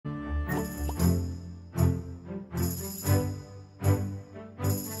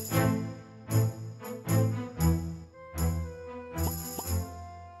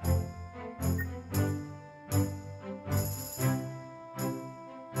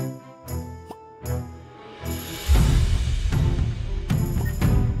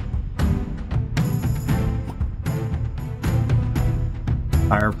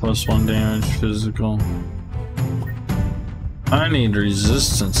Higher +1 damage, physical. I need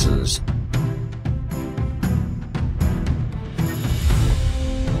resistances.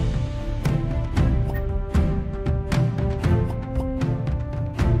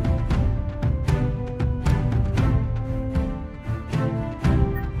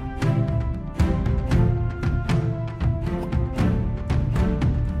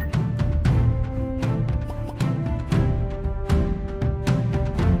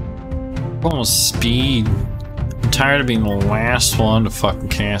 Almost speed. I'm tired of being the last one to fucking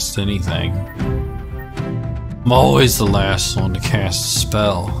cast anything. I'm always the last one to cast a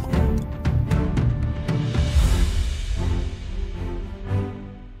spell.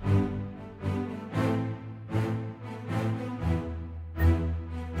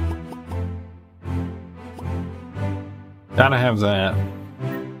 Gotta have that.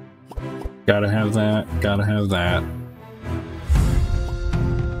 Gotta have that. Gotta have that.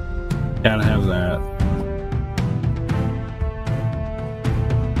 Gotta have that.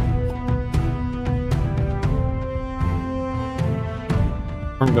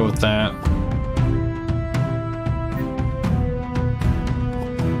 We're gonna go with that.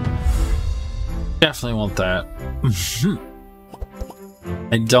 Definitely want that.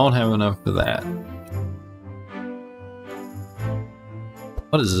 I don't have enough for that.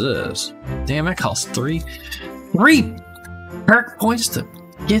 What is this? Damn, that costs 3 perk points to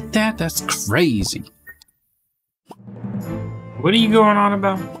get that? That's crazy. What are you going on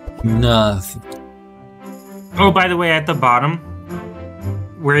about? Nothing. Oh, by the way, at the bottom,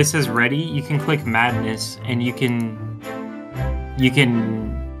 where it says ready, you can click madness, and you can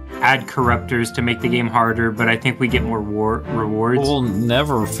add corruptors to make the game harder, but I think we get more rewards. We'll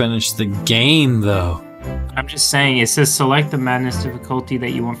never finish the game, though. I'm just saying, it says select the madness difficulty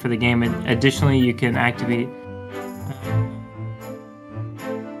that you want for the game, and additionally, you can activate...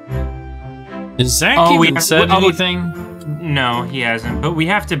 Has Zach even said anything? No, he hasn't. But we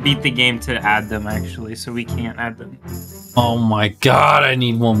have to beat the game to add them, actually, so we can't add them. Oh my god, I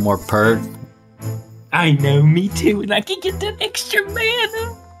need one more perk. I know, me too, and I can get that extra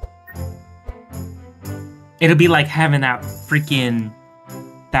mana. It'll be like having that freaking...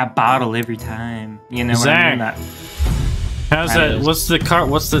 that bottle every time. You know what I mean? That, how's that? What's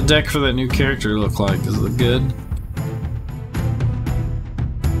the deck for that new character look like? Is it good?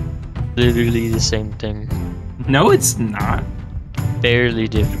 Literally the same thing. No, it's not. Barely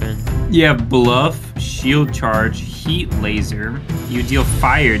different. You have Bluff, Shield Charge, Heat Laser. You deal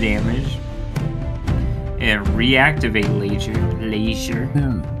fire damage. And Reactivate Laser.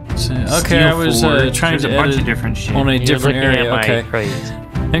 Okay, I was trying to edit a bunch of different shit. On a different area. Okay. Praise.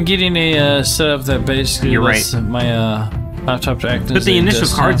 I'm getting a setup that basically lets my laptop to act as but the initial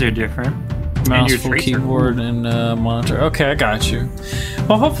cards are different. Mouse, full keyboard, and monitor. Okay, I got you.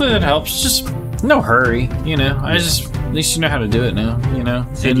 Well, hopefully that helps. Just no hurry, you know. I just at least you know how to do it now, you know.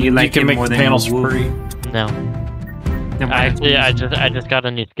 So and you can make the panels free. No. Actually, I just got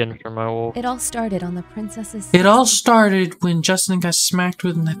a new skin for my wolf. It all started on the princess's. It all started when Justin got smacked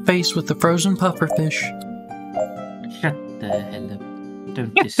in the face with the frozen pufferfish. Shut the hell up!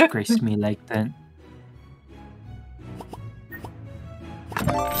 Don't disgrace me like that.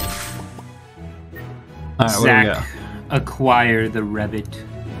 Alright, Zach, what do we got? Acquire the rabbit.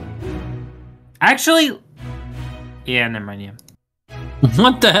 Actually, yeah, never mind. Yeah.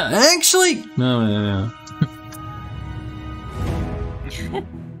 What the hell? Actually, no.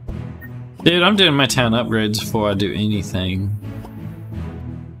 Dude, I'm doing my town upgrades before I do anything.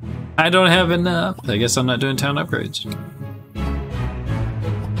 I don't have enough. I guess I'm not doing town upgrades.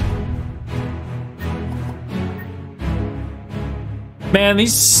 Man,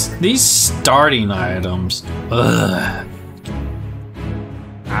 these starting items. Ugh.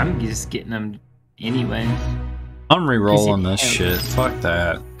 I'm just getting them anyway. I'm re-rolling this shit. Fuck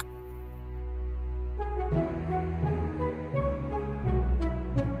that.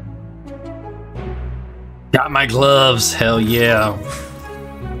 Got my gloves. Hell yeah.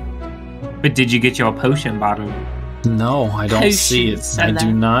 But did you get your potion bottle? No, I don't see it. I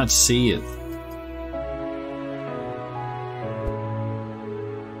do not see it.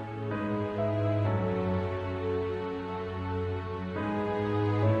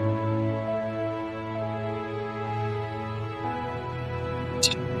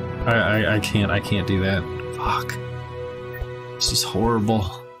 I can't do that. Fuck. This is horrible.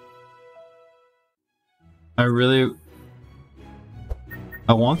 I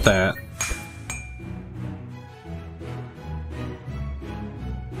want that.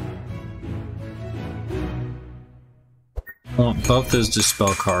 I want both those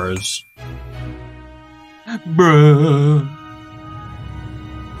dispel cards. Bruh.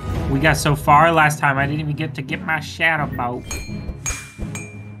 We got so far last time, I didn't even get to get my shadow boat.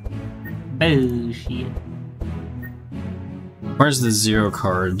 Bullshit. Where's the 0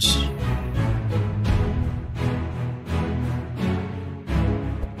 cards?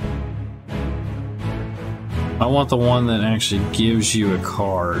 I want the one that actually gives you a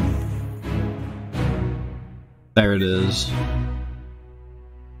card. There it is.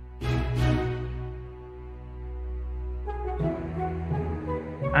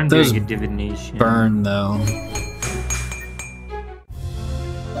 I'm doing a divination. Burn though.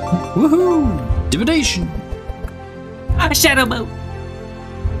 Woohoo! Divination! A shadow boat!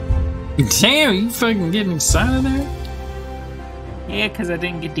 Damn, you fucking getting excited there? Yeah, because I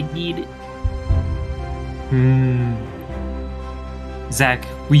didn't get to get it. Zach,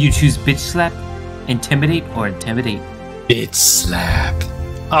 will you choose bitch slap, intimidate, or intimidate? Bitch slap.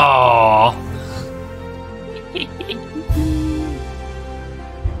 Aww.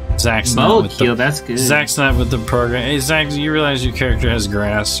 Zach's not with kill, that's good. Zach's not with the program. Hey, Zach, do you realize your character has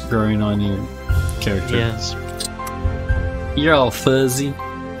grass growing on your character? Yes. You're all fuzzy.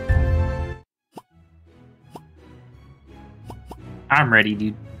 I'm ready,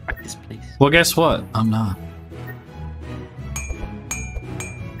 dude. Fuck this place. Well, guess what? I'm not.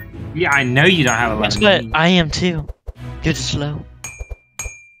 Yeah, I know you don't have a lot Guess of what? money. I am too. You're just slow.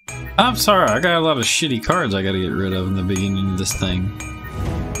 I'm sorry, I got a lot of shitty cards I gotta get rid of in the beginning of this thing.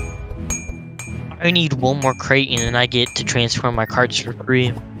 I need one more crate and then I get to transfer my cards for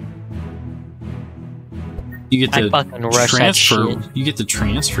free. You get I to fucking rush that transfer. shit. You get to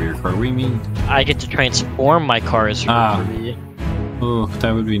transfer your card. What do you mean? I get to transform my cards for free. Oh,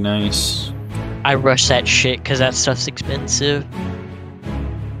 that would be nice. I rush that shit because that stuff's expensive.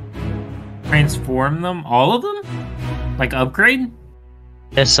 Transform them? All of them? Like upgrade?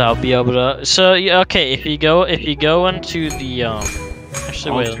 Yes, I'll be able to. So yeah, okay, if you go into the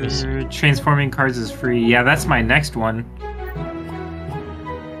actually wait, let me see. Transforming cards is free. Yeah, that's my next one.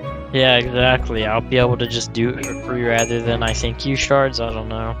 Yeah, exactly. I'll be able to just do it for free rather than I think you shards. I don't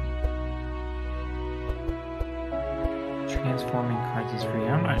know. Transforming cards is free.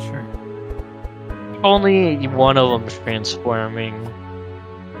 I'm not sure. Only one of them is transforming.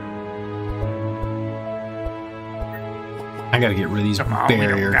 I gotta get rid of these Come on, we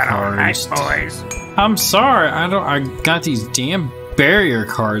barrier don't got all night, cards. boys. I'm sorry, I got these damn barrier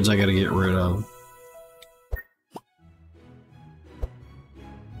cards I gotta get rid of.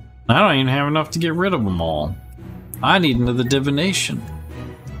 I don't even have enough to get rid of them all. I need another divination.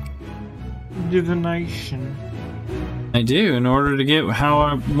 Divination. I do, in order to get how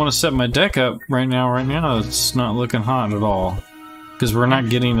I want to set my deck up right now it's not looking hot at all. Because we're not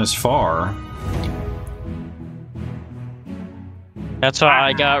getting as far. That's why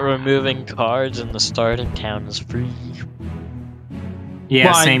I got removing cards and the starting town is free.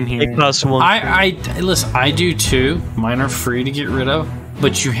 Yeah, Well, same here. It costs one. Listen, I do too. Mine are free to get rid of,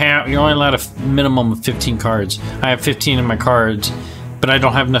 but you're only allowed a minimum of 15 cards. I have 15 in my cards, but I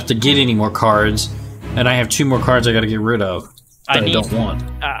don't have enough to get any more cards, and I have 2 more cards I got to get rid of that I don't want.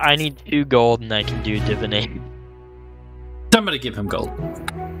 I need 2 gold and I can do divinate. Somebody give him gold.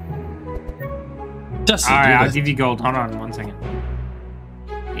 Dusty, Alright, I'll do give you gold. Hold on 1 second.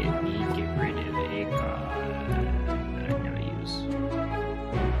 Let me get rid of a card that I'm gonna use.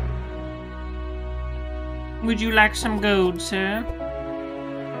 Would you like some gold, sir?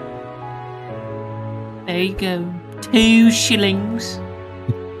 There you go. 2 shillings.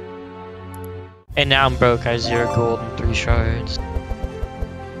 And now I'm broke. I have 0 gold and 3 shards.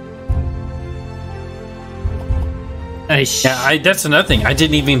 Yeah, that's another thing. I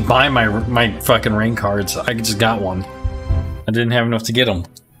didn't even buy my fucking ring cards. I just got one. I didn't have enough to get them.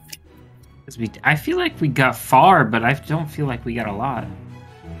 I feel like we got far, but I don't feel like we got a lot.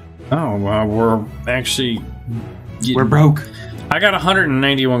 Oh, well, we're actually... We're broke. I got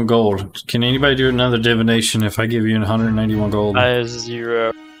 191 gold. Can anybody do another divination if I give you 191 gold? I have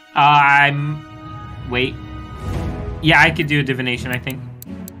 0. Wait. Yeah, I could do a divination, I think.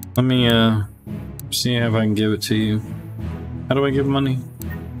 Let me, see if I can give it to you. How do I give money?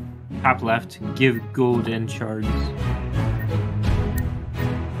 Top left. Give gold and shards.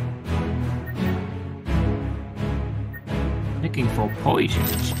 Looking for poison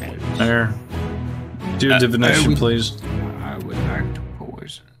spells. There. Do a divination, please. I would like to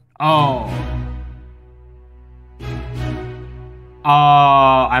poison. Oh.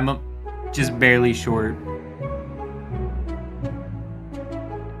 I'm just barely short.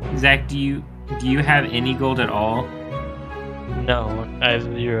 Zach, do you have any gold at all? No, I have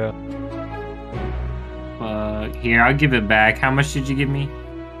 0. Here, I'll give it back. How much did you give me?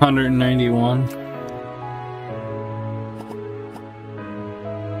 191.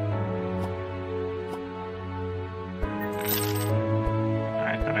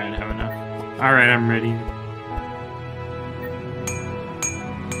 Alright, I'm ready.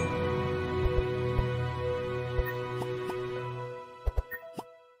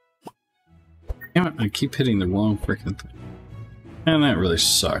 Damn it, I keep hitting the wrong freaking thing. And that really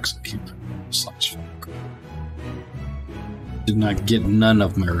sucks. I keep sucks. Did not get none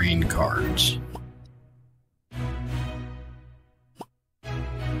of my rain cards.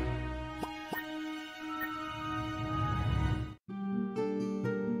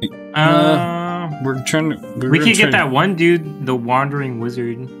 We're trying to. We could get that one dude, the wandering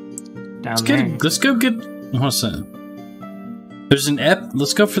wizard, down there. Let's go get. What's that? There's an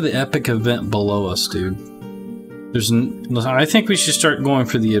let's go for the epic event below us, dude. I think we should start going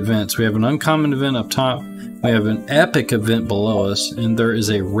for the events. We have an uncommon event up top. We have an epic event below us, and there is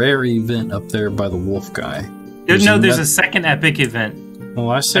a rare event up there by the wolf guy. There's a second epic event. Well,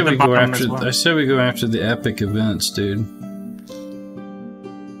 I say we go after. Well. I say we go after the epic events, dude.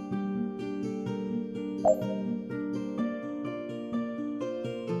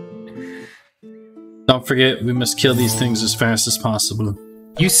 Don't forget, we must kill these things as fast as possible.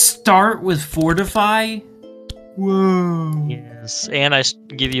 You start with Fortify? Whoa. Yes, and I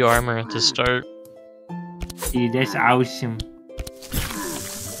give you armor to start. Dude, that's awesome.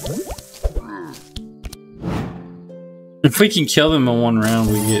 If we can kill them in one round,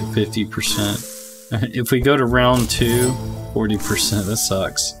 we get 50%. If we go to round 2, 40%. That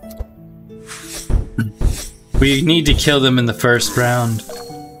sucks. We need to kill them in the first round.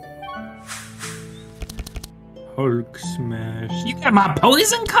 Hulk smash. You got my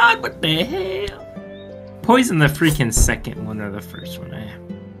poison card? What the hell? Poison the freaking second one or the first one, eh?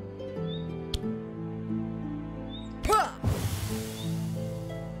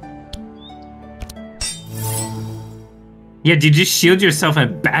 Yeah, did you shield yourself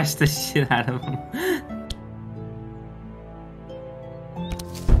and bash the shit out of him?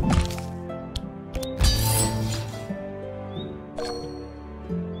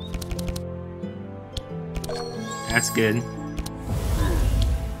 That's good.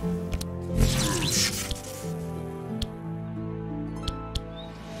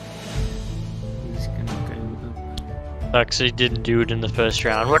 He's gonna go. Actually, didn't do it in the first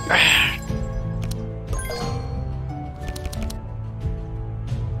round. What?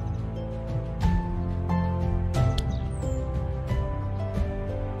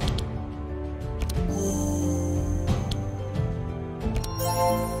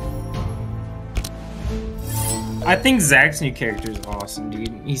 I think Zach's new character is awesome, dude.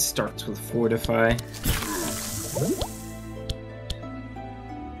 He starts with Fortify.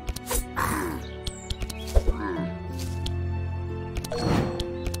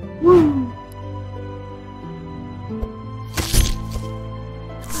 Woo!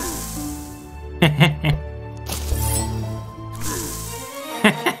 I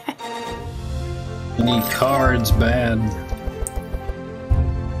need cards bad.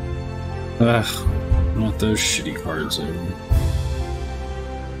 Ugh. Not those shitty cards over.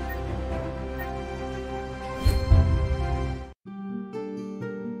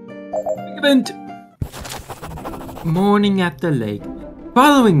 Event. Morning at the lake.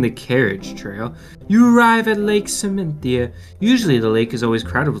 Following the carriage trail, you arrive at Lake Cementia. Usually the lake is always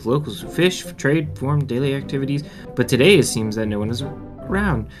crowded with locals who fish, trade, perform daily activities, but today it seems that no one is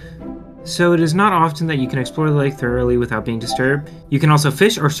around. So it is not often that you can explore the lake thoroughly without being disturbed. You can also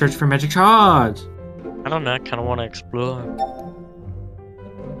fish or search for magic shards. I don't know, I kind of want to explore.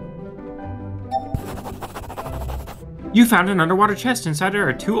 You found an underwater chest. Inside there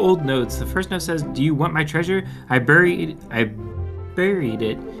are 2 old notes. The first note says, "Do you want my treasure? I buried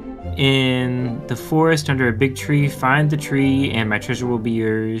it in the forest under a big tree. Find the tree and my treasure will be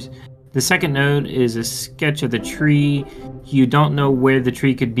yours." The second note is a sketch of the tree. You don't know where the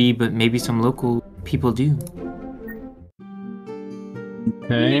tree could be, but maybe some local people do.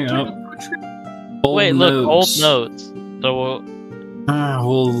 Okay, Wait, look, old notes. So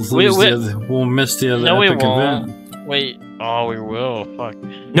we'll miss the other epic event. Wait, oh, we will. Fuck.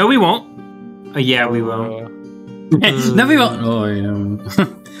 No, we won't. Yeah, we will. No, we won't. Oh, yeah.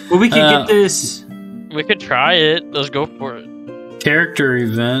 Well, we could get this. We could try it. Let's go for it. Character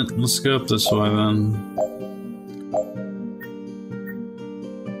event. Let's go up this way then.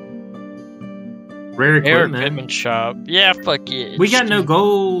 Rare equipment. Equipment shop. Yeah, fuck it. We got no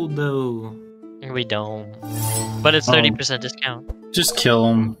gold though. We don't. But it's 30% discount. Just kill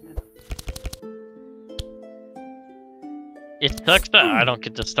him. It sucks that I don't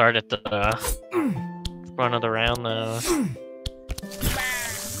get to start at the front of the round though.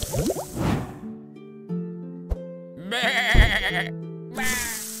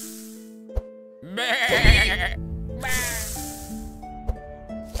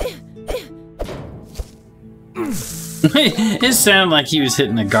 It sounded like he was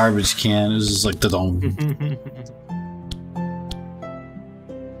hitting a garbage can. It was just like the dong.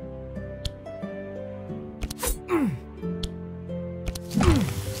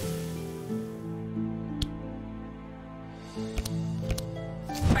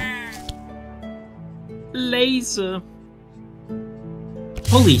 Laser.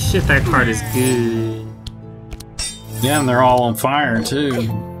 Holy shit, that card is good. Yeah, and they're all on fire too.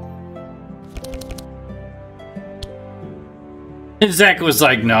 And Zach was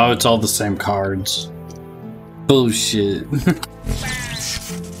like, no, it's all the same cards. Bullshit.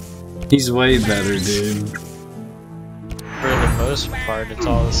 He's way better, dude. For the most part, it's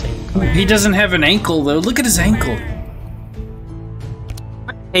all the same card. He doesn't have an ankle, though. Look at his ankle.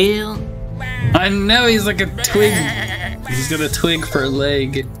 Hell. I know, he's like a twig. He's got a twig for a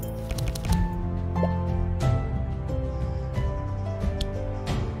leg.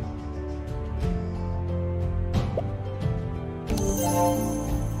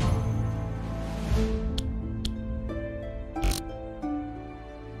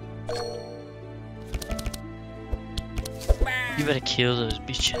 You better kill those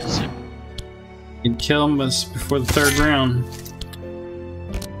bitches. You'd kill him before the third round.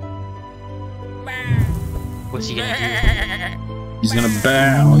 What's he gonna do? He's gonna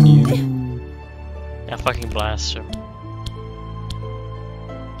bow on you. Yeah, fucking blast him.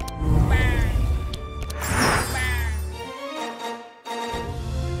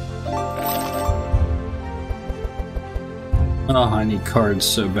 Oh, I need cards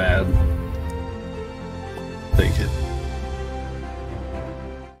so bad. Take it.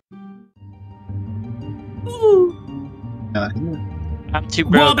 Got here. I'm too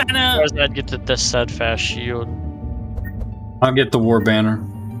broke. Otherwise I'd get the steadfast shield. I'll get the war banner.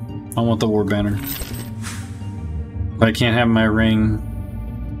 I want the war banner. If I can't have my ring,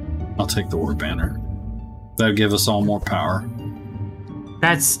 I'll take the war banner. That'll give us all more power.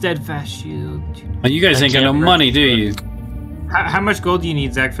 That's steadfast shield. Oh, you guys ain't got no money, do you? How much gold do you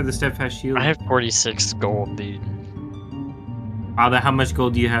need, Zach, for the steadfast shield? I have 46 gold, dude. Father, how much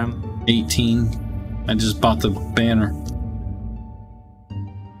gold do you have? 18. I just bought the banner.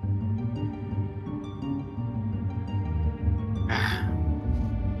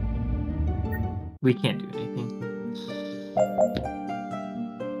 We can't do anything.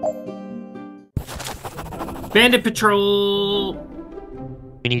 Bandit patrol!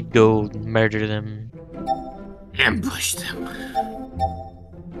 We need gold. Murder them. Ambush them.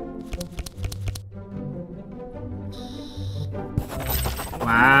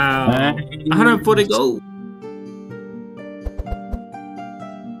 Wow. 140 gold.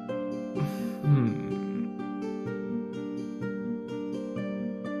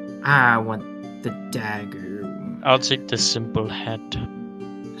 I want the dagger. I'll take the simple hat.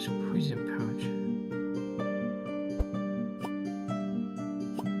 There's a poison pouch.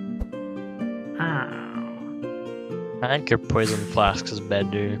 Ow. I think your poison flask is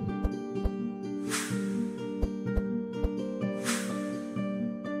better.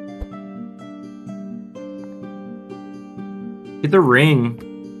 Get the ring.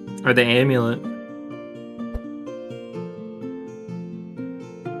 Or the amulet.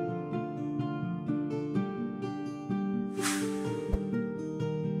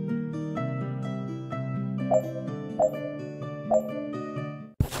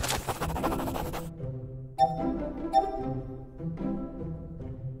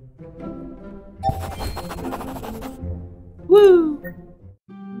 Woo!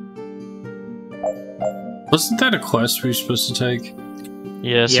 Wasn't that a quest we were supposed to take?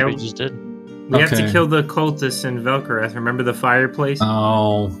 Yes, Yeah. we just did. We have to Okay. kill the cultists in Velkareth. Remember the fireplace?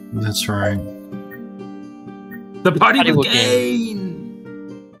 Oh, that's right. The party Party will will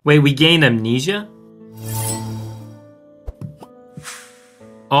gain! Wait, we gain amnesia?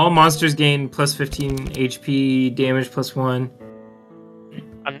 All monsters gain plus 15 HP, damage plus 1.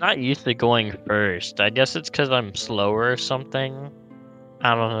 I'm not used to going first. I guess it's because I'm slower or something.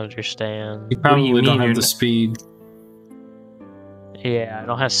 I don't understand. You probably mean don't you're have the not- speed. Yeah, I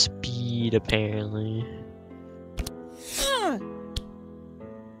don't have speed apparently.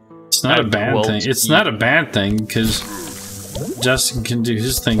 It's not a I've bad rolled thing. It's speed. not a bad thing because Justin can do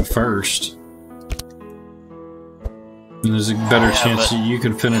his thing first. And there's a better Yeah, chance but- that you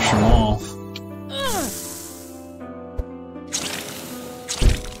can finish him off.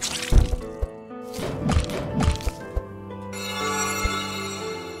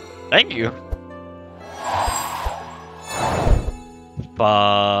 Thank you.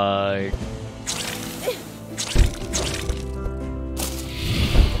 Bye.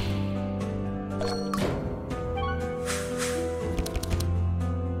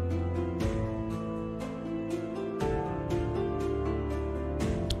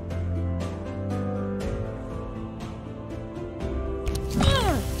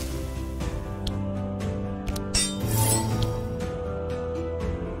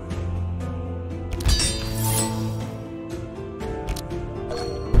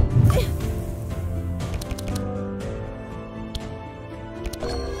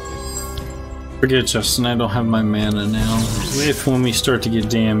 Forget Justin, I don't have my mana now. If when we start to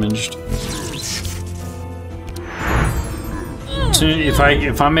get damaged. So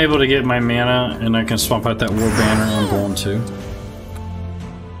if I'm able to get my mana and I can swap out that war banner, I'm going to.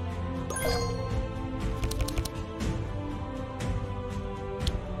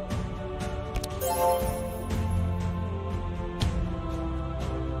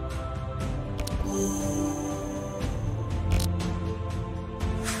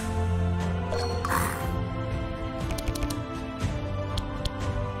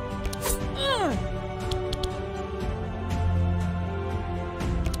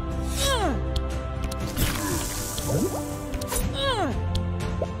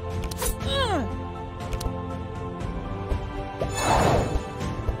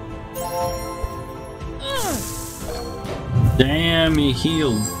 Damn, he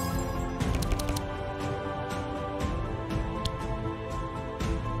healed.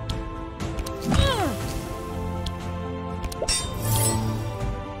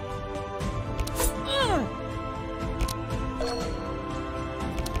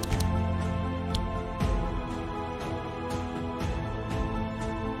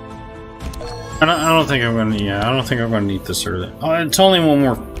 I don't think I'm gonna. Yeah, I don't think I'm gonna need this early. Oh, it's only when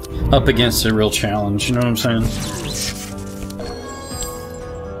we're up against a real challenge. You know what I'm saying?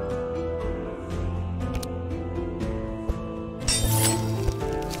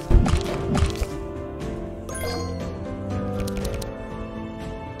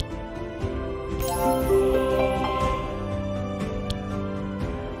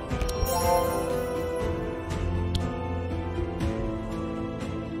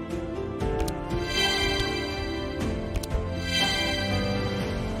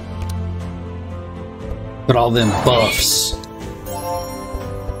 But all them buffs.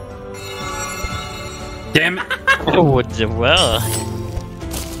 Damn it. Oh, well.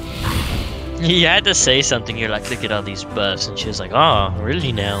 He had to say something. You're like, look at all these buffs. And she was like, oh,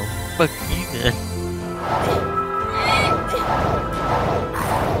 really now? Fuck you, man.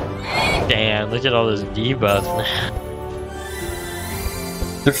 Damn, look at all this debuff.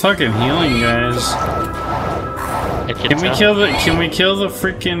 They're fucking healing, guys. Can we kill the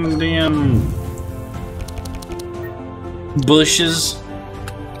freaking damn bushes?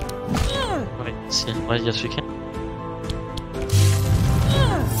 Wait, yes we can.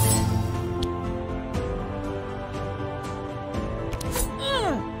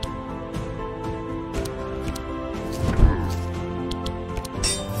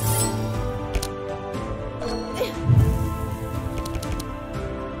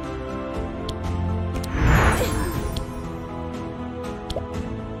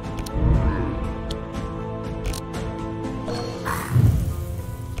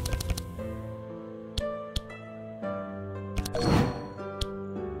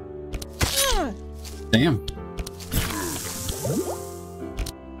 Damn.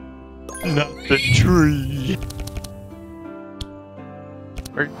 Not the tree.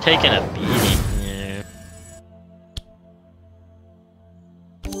 We're taking a beating here.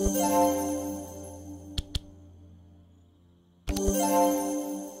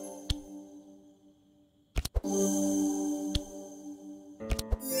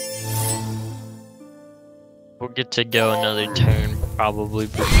 We'll get to go another turn probably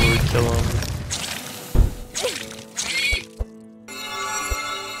before we kill him.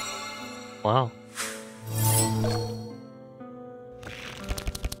 Wow.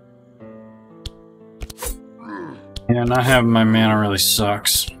 Yeah, not having my mana really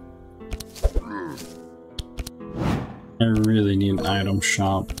sucks. I really need an item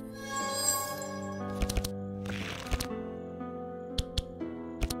shop.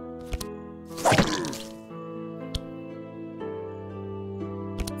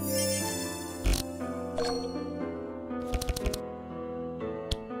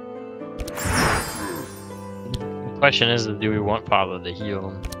 The question is, do we want Pablo to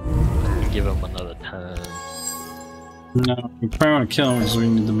heal him and give him another turn? No, we probably want to kill him because we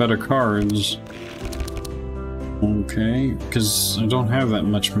need the better cards. Okay, because I don't have that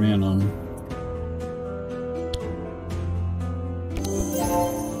much mana.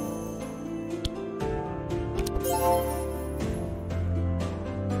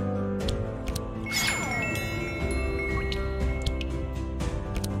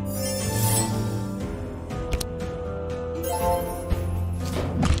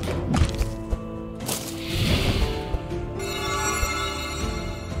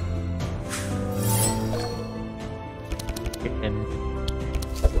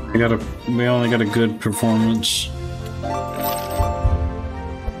 We only got a good performance.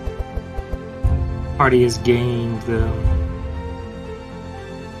 Party is gained though.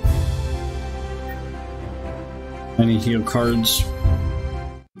 Any heal cards?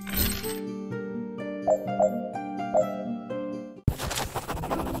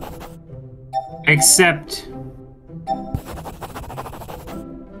 Except...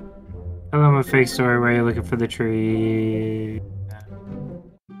 Hello, I'm a fake story. Why are you looking for the tree?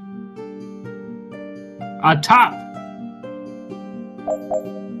 A top!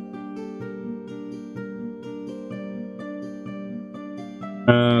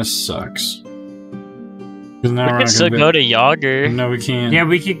 Sucks. 'Cause now We we're can not still gonna go to Yager. No, we can't. Yeah,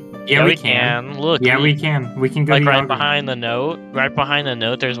 we could. Yeah, we can. Look. Yeah, we can. We can go Like to right Yager. behind the note. Right behind the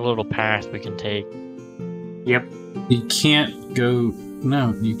note, there's a little path we can take. Yep. You can't go.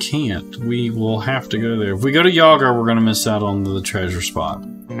 No, you can't. We will have to go there. If we go to Yager, we're gonna miss out on the treasure spot.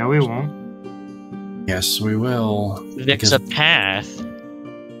 No, we won't. Yes, we will. There's a path.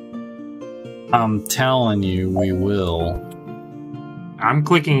 I'm telling you, we will. I'm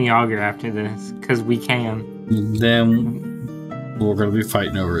clicking Yager after this because we can. Then we're gonna be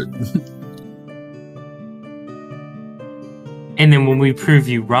fighting over it. And then when we prove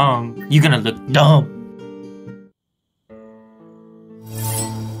you wrong, you're gonna look dumb.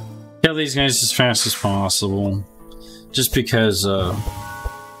 Kill these guys as fast as possible. Just because the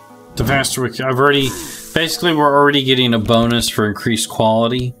faster we basically we're already getting a bonus for increased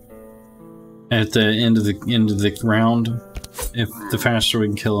quality at the end of the round. If the faster we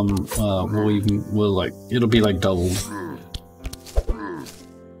can kill them, it'll be like doubled.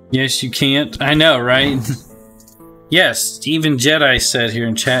 Yes, you can't. I know, right? Yes, even Jedi said here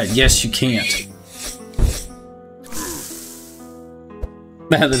in chat, yes, you can't.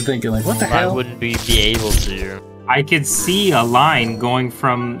 Now they're thinking like, what the hell? Why wouldn't we be able to? I could see a line going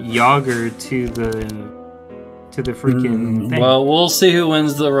from Yager to the freaking thing. Well, we'll see who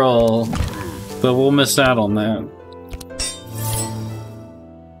wins the roll, but we'll miss out on that.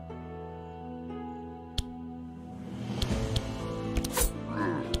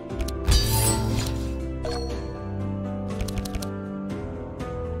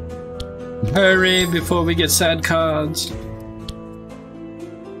 Hurry before we get sad cards.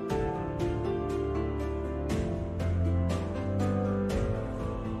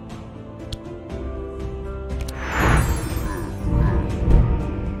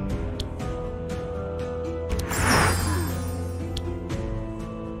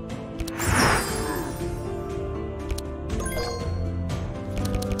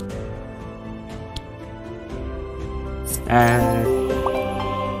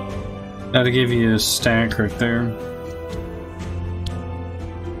 That'll give you a stack right there.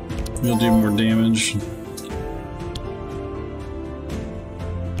 You'll do more damage.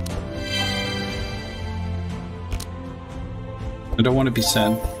 I don't want to be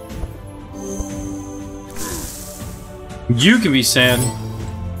sad. You can be sad.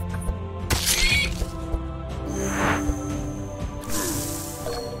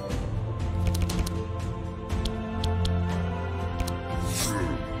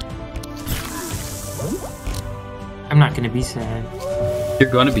 I'm not gonna be sad. You're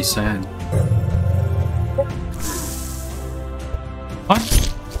gonna be sad. What?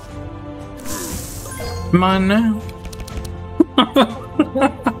 Come on now.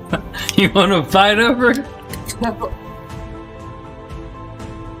 You wanna fight over it?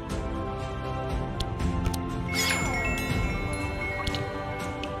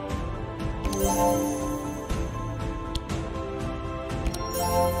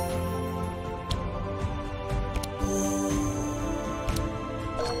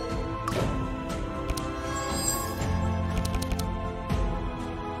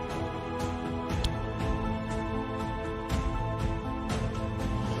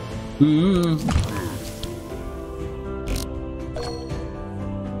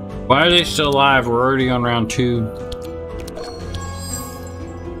 Why are they still alive? We're already on round 2.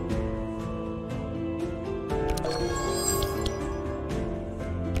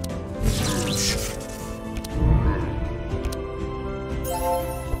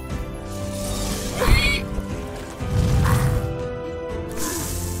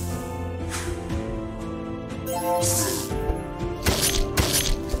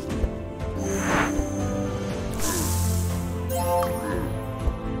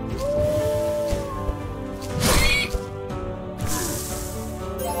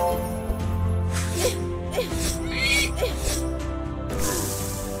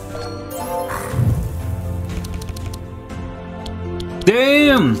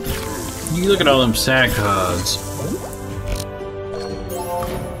 Damn! You look at all them sack cards.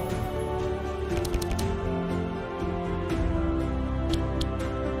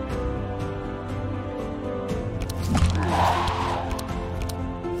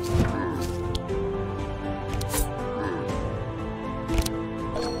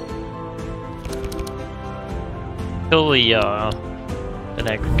 Kill the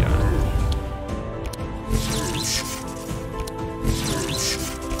negative guy.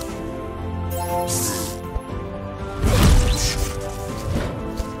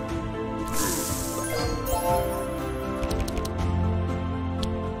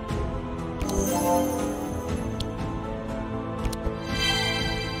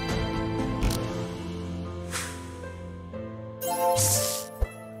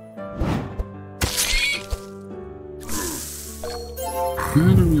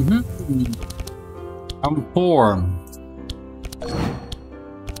 I'm poor.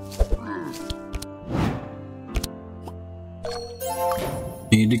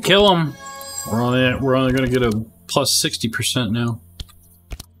 Need to kill him. We're only gonna get a plus 60% now.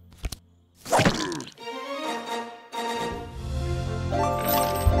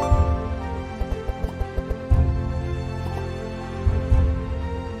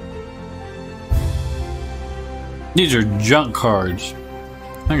 These are junk cards.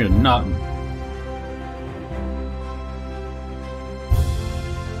 I got nothing.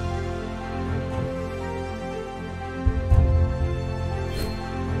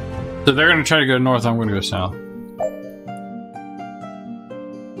 So they're gonna try to go north, I'm gonna go south.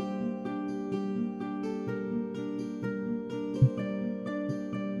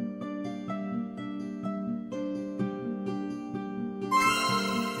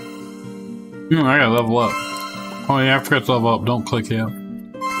 I gotta level up. Oh yeah, I forgot to level up. Don't click here.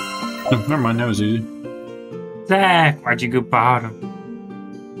 Never mind, that was easy. Zach, why'd you go bottom?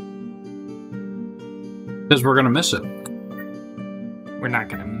 Because we're gonna miss it. We're not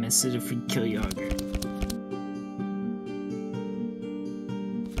gonna miss it if we kill Yager.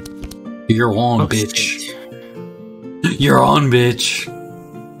 You're on, bitch. You're on, bitch.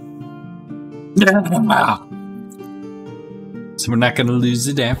 So we're not gonna lose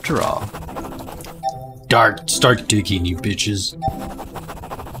it after all. Start digging, you bitches.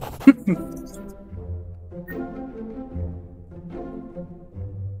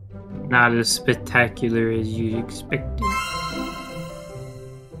 Not as spectacular as you'd expected.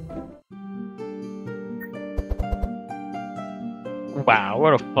 Wow,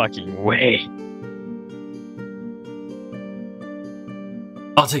 what a fucking way.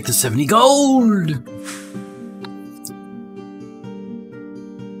 I'll take the 70 gold!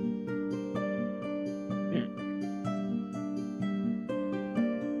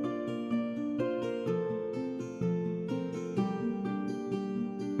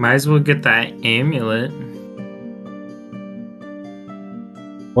 Might as well get that amulet.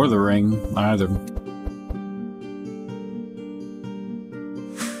 Or the ring, either.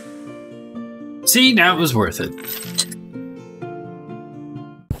 See, now it was worth it.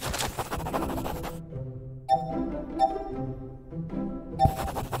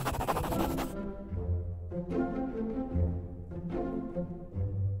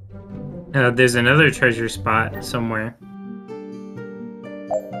 There's another treasure spot somewhere.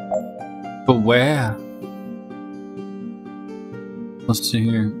 But where? Let's see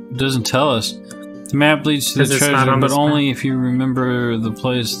here. It doesn't tell us. The map leads to the treasure, but only if you remember the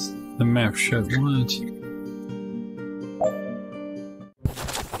place the map showed. What?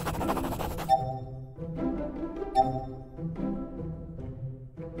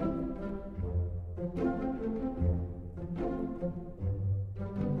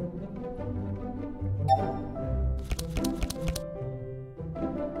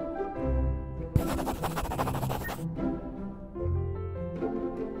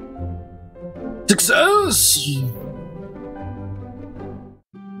 Success!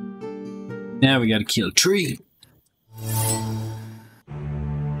 Now we gotta kill a tree.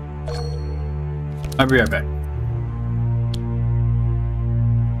 I'll be right back.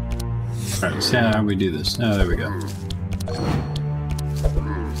 Alright, let's see how we do this. Oh, there we go.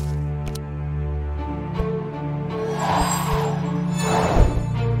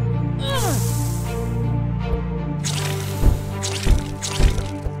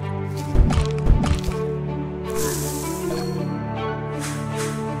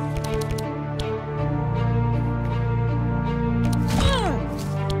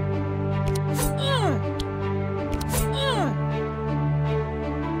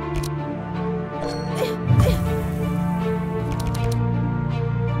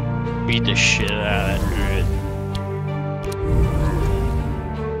 Beat the shit out of that druid.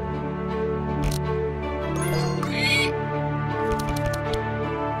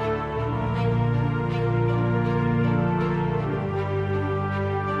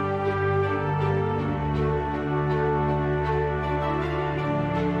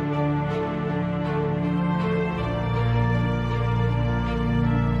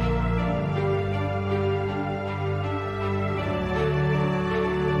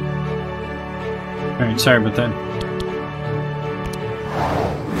 Alright, sorry about that.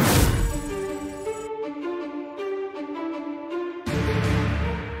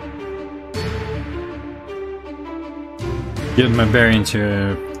 Getting my bearings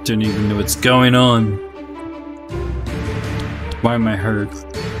here. Didn't even know what's going on. Why am I hurt?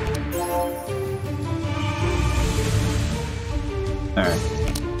 Alright.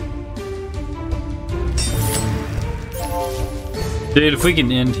 Dude, if we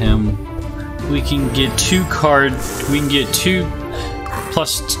can end him, we can get 2 cards. We can get 2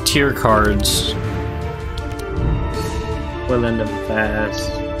 plus tier cards. We'll end him fast.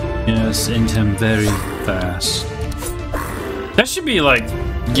 Yes, end him very fast. That should be like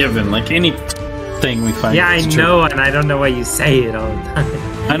given, like anything we find. Yeah, I know, and I don't know why you say it all the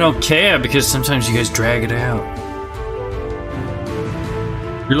time. I don't care because sometimes you guys drag it out.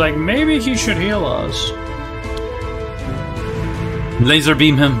 You're like, maybe he should heal us. Laser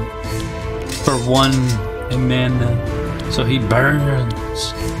beam him for 1 mana so he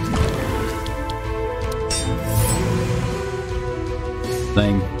burns.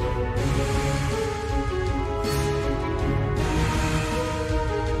 Thing.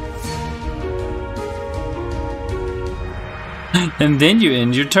 And then you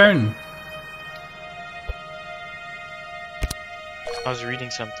end your turn. I was reading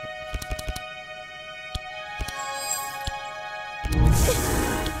something.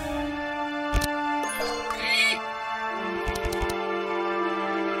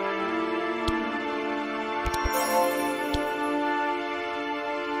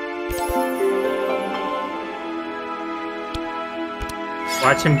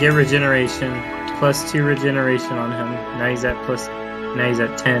 Watch him get regeneration. +2 regeneration on him. Now he's at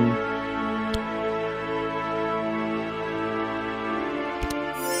 10.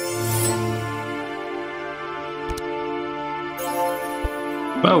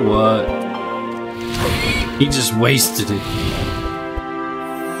 But what? He just wasted it.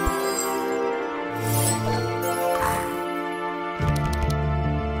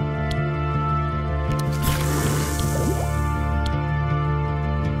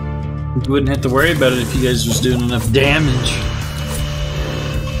 You wouldn't have to worry about it if you guys was doing enough damage.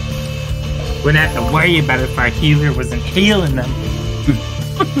 Wouldn't have to worry about it if our healer wasn't healing them.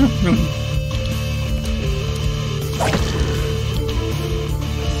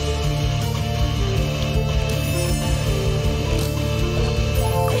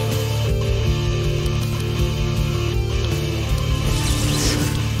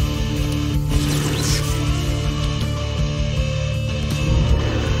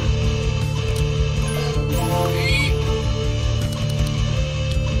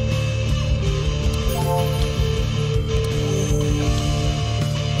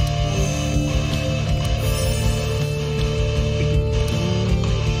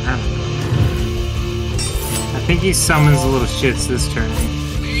 I think he summons little shits this turn.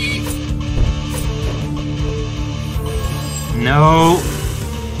 No.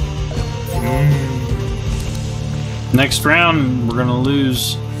 Next round, we're gonna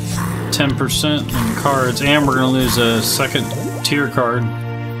lose 10% in cards, and we're gonna lose a second tier card.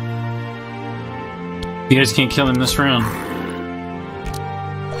 You guys can't kill him this round.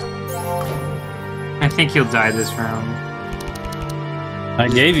 I think he'll die this round. I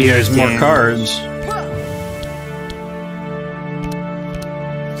gave you guys more cards.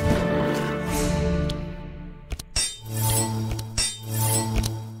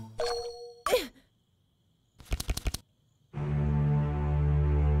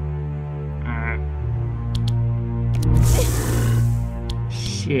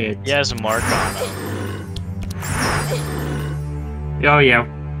 Shit. He has a mark on him. Oh yeah.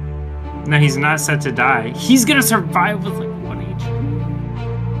 No, he's not set to die. He's gonna survive with like 1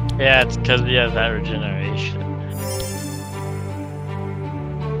 HP. Yeah, it's because he has that regeneration.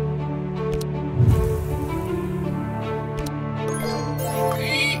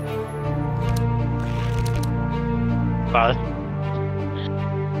 But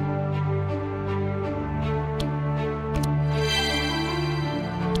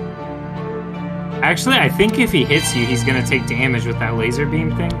actually, I think if he hits you, he's gonna take damage with that laser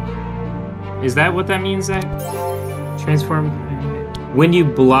beam thing. Is that what that means, Zach? Transform. When you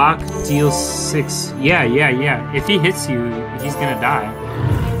block, deal 6. Yeah. If he hits you, he's gonna die.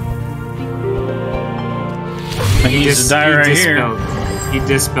 He needs to die right here. He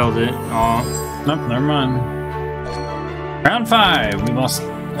dispelled it. Oh. Nope, never mind. Round 5, we lost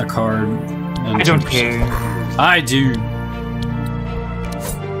a card. I don't care. I do.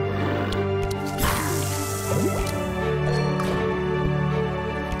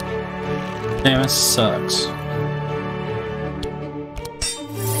 Damn, it sucks.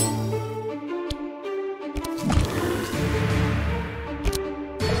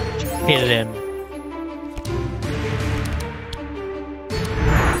 Hit him.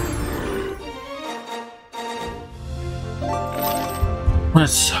 That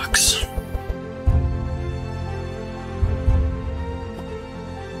sucks.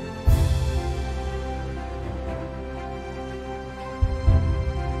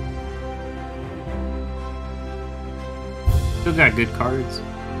 Still got good cards.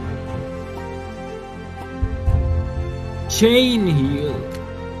 Chain heal.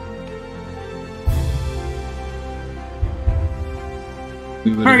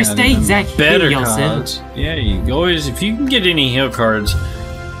 First aid, Zach. Better heal cards. yourself. Yeah, you always, if you can get any heal cards,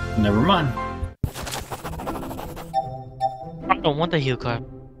 never mind. I don't want the heal card.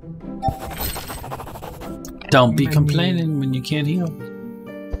 Don't be complaining when you can't heal.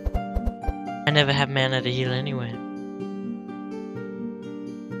 I never have mana to heal anyway.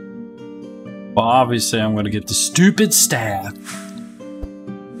 Well, obviously, I'm going to get the stupid staff.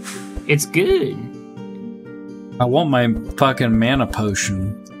 It's good. I want my fucking mana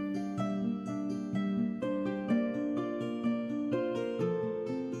potion.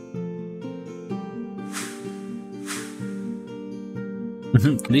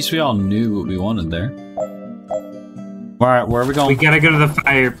 At least we all knew what we wanted there. Alright, where are we going? We gotta go to the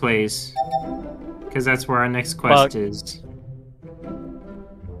fireplace. Because that's where our next quest is.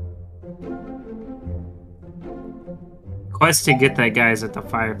 Quest to get that guy's at the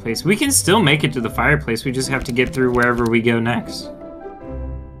fireplace. We can still make it to the fireplace. We just have to get through wherever we go next.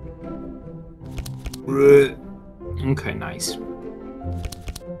 Okay, nice.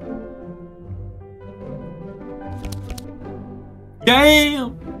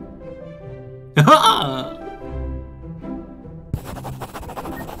 Damn!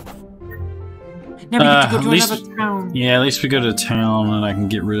 Now we get to go to another town. Yeah, at least we go to town and I can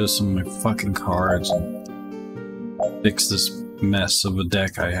get rid of some of my fucking cards and fix this mess of a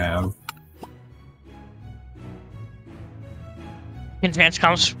deck I have. Advance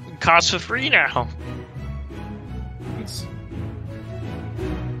costs for free now. Nice.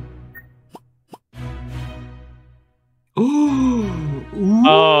 Ooh.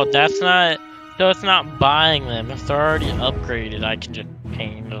 Oh, that's not. So it's not buying them. If they're already upgraded, I can just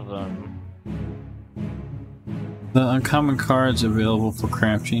paint them. The uncommon cards available for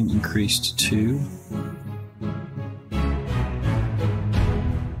crafting increased to 2.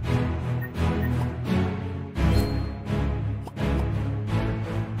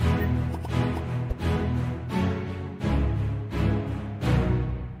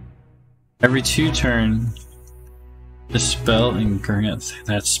 Every 2 turn, dispel and grant.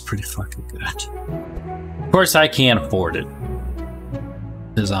 That's pretty fucking good. Of course, I can't afford it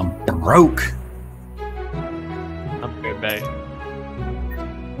because I'm broke. I'm good, babe.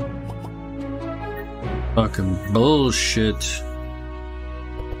 Fucking bullshit.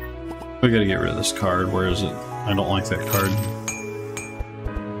 We gotta get rid of this card. Where is it? I don't like that card.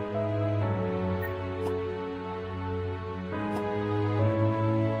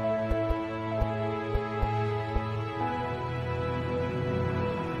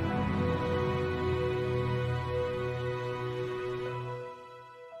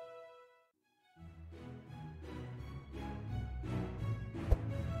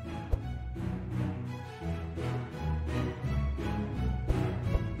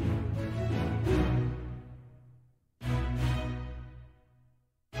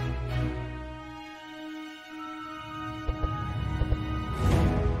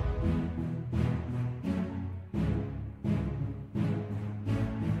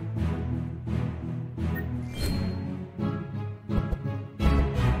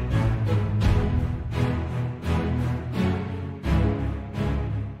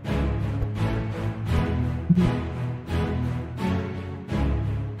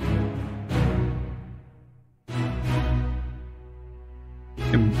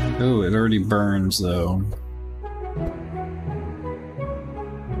 Oh, it already burns though.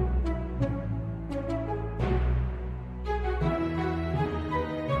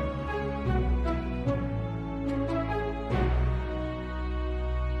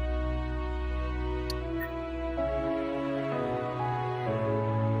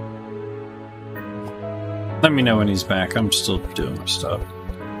 Let me know when he's back. I'm still doing my stuff.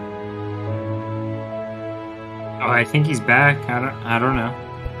 Oh, I think he's back. I don't know.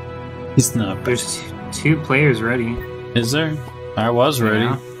 He's not back. There's 2 players ready. Is there? I was ready.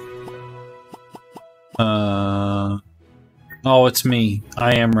 Yeah. Oh, it's me.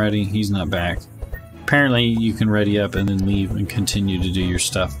 I am ready. He's not back. Apparently, you can ready up and then leave and continue to do your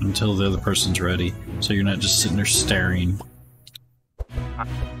stuff until the other person's ready. So you're not just sitting there staring.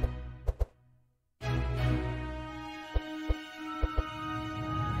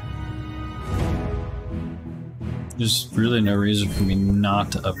 There's really no reason for me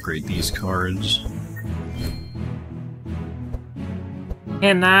not to upgrade these cards.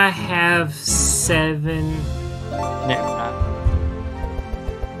 Can I have 7?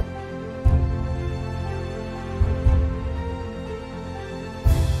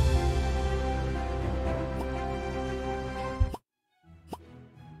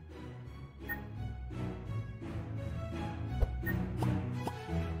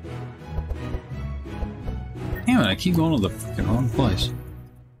 Damn it, I keep going to the freaking wrong place.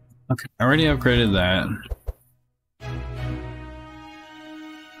 Okay, I already upgraded that.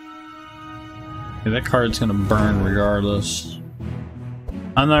 Okay, that card's gonna burn regardless.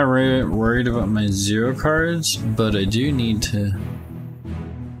 I'm not worried about my 0 cards, but I do need to...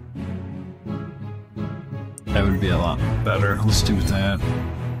 That would be a lot better. Let's do that.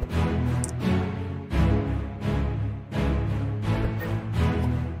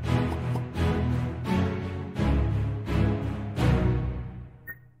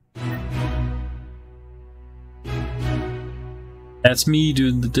 That's me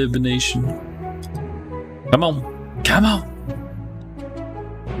doing the divination. Come on. Come on.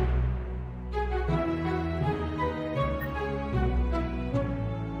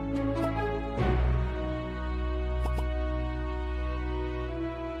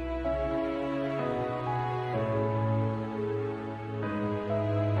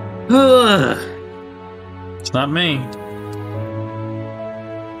 It's not me.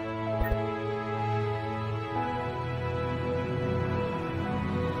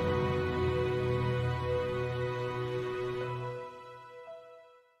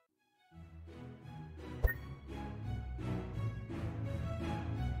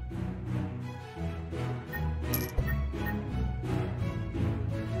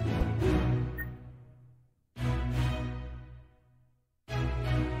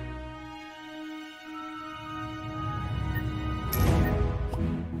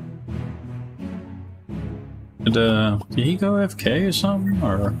 Did he go FK or something?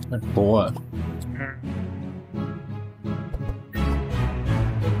 Or what?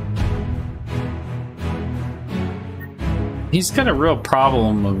 He's got a real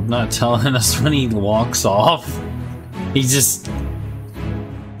problem of not telling us when he walks off. He just...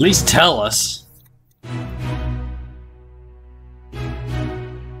 At least tell us.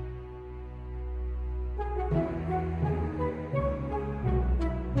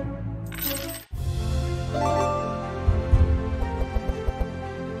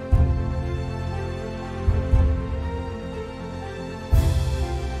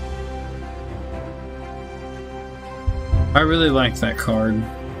 I really like that card.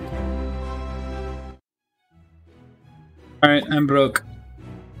 Alright, I'm broke.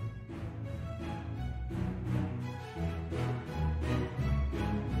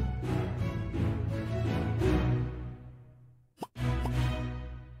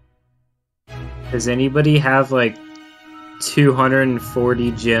 Does anybody have like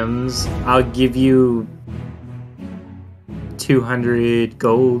 240 gems? I'll give you 200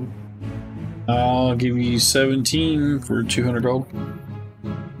 gold. I'll give you 17 for 200 gold.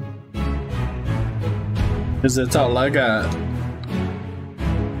 Because that's all I got.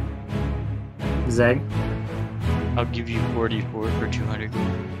 Zach? I'll give you 44 for 200 gold.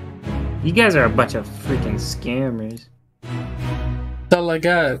 You guys are a bunch of freaking scammers. That's all I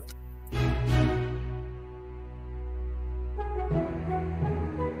got.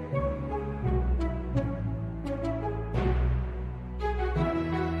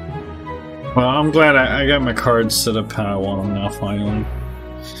 Well, I'm glad I got my cards set up how I want them now, finally.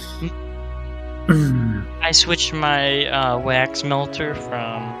 I switched my wax melter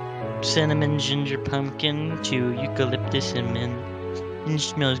from cinnamon ginger pumpkin to eucalyptus and mint. And it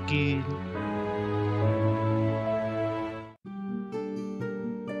smells good.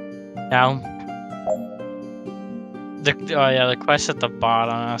 Now, the quest at the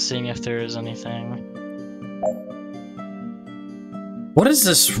bottom, I was seeing if there is anything. What is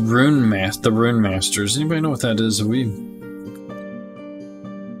this the Rune Masters? Anybody know what that is? The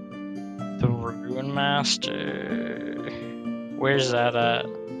Rune Master. Where's that at?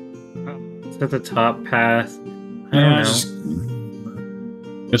 It's at the top path. I don't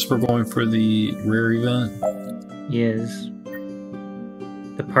know. Guess we're going for the rare event. Yes.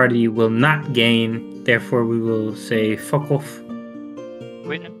 The party will not gain, therefore we will say fuck off.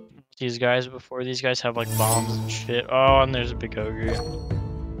 Wait, these guys before these guys have like bombs and shit. Oh, and there's a big ogre.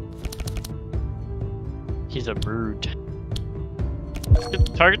 He's a brute.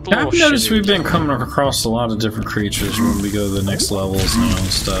 Target the I've noticed we've been coming across a lot of different creatures when we go to the next levels now and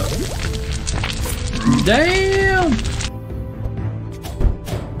stuff. Damn!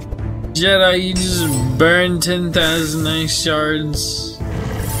 Jedi, you just burned 10,000 ice shards.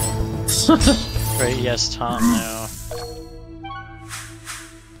 Right, yes, Tom now.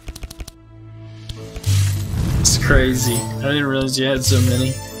 It's crazy. I didn't realize you had so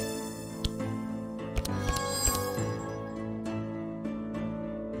many.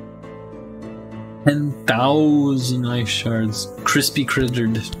 $10,000 ice shards. Crispy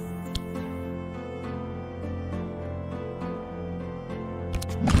crittered.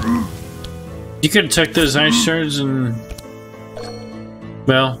 You could check those ice shards and...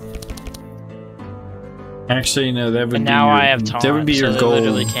 Well... Actually, no, that would And be now your, I have taunt, that would be so your they goal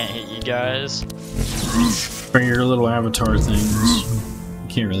literally can't hit you guys. for your little avatar things. You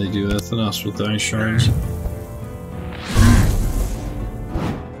can't really do nothing else with the ice shards.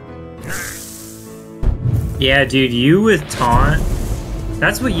 Yeah, dude, you with taunt.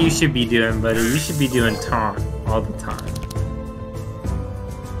 That's what you should be doing, buddy. You should be doing taunt all the time.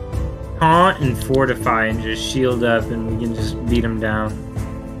 Taunt and fortify and just shield up and we can just beat them down.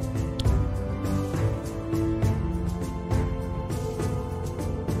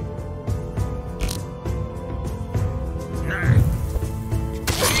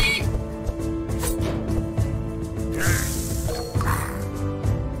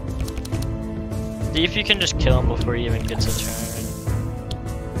 See if you can just kill him before he even gets a turn.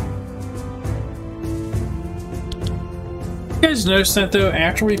 You guys notice that though?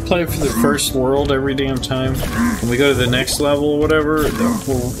 After we play for the first world every damn time, when we go to the next level or whatever,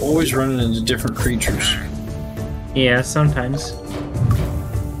 we're always running into different creatures. Yeah, sometimes.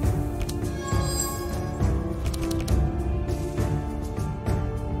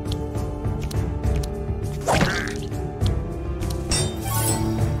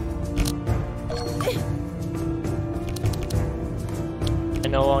 I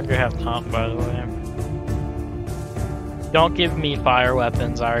no longer have taunt, by the way. Don't give me fire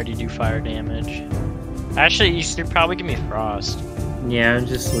weapons, I already do fire damage. Actually, you should probably give me frost. Yeah, I'm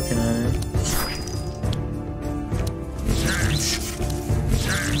just looking at it.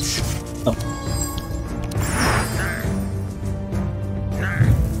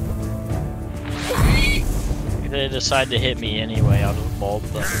 If they decide to hit me anyway, I'll just bulb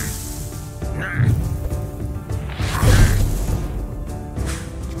them.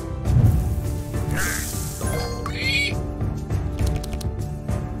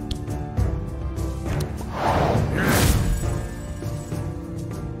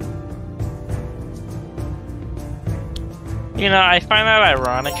 You know, I find that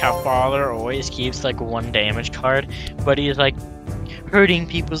ironic how Father always keeps like one damage card, but he's like, hurting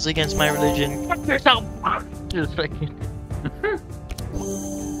people's against my religion. Fuck yourself! Just fucking...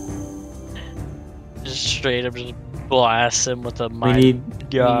 just straight up just blast him with a my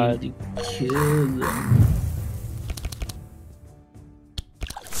god. We need to kill them.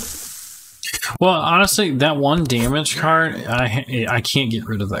 Well, honestly, that one damage card, I can't get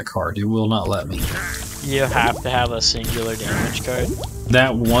rid of that card. It will not let me. You have to have a singular damage card.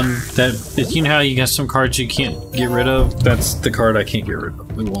 That one, you know how you got some cards you can't get rid of? That's the card I can't get rid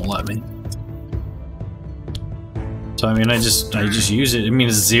of. It won't let me. So I mean, I just use it. I mean,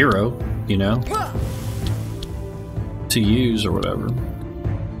 it's 0, you know, to use or whatever.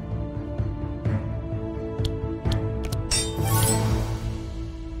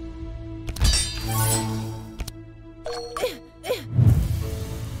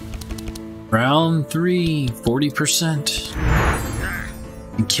 Round 3, 40%.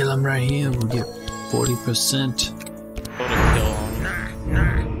 You kill him right here, we'll get 40%. Go to kill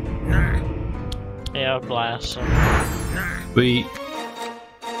him. Yeah, blast him. Sweet.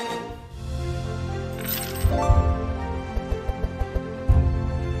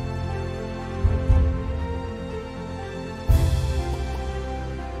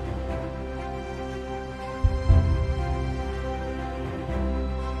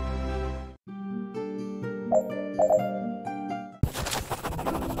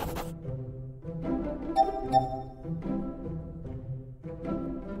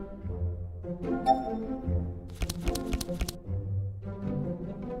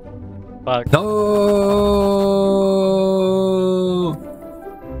 Fuck. No!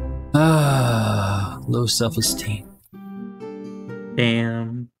 Low self-esteem.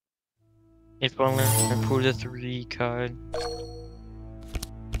 Damn. If only I pulled a 3 card.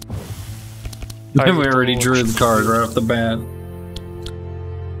 We already drew the card right off the bat.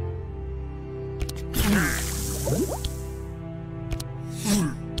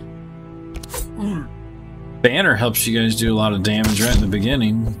 Banner helps you guys do a lot of damage right in the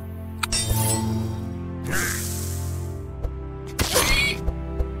beginning.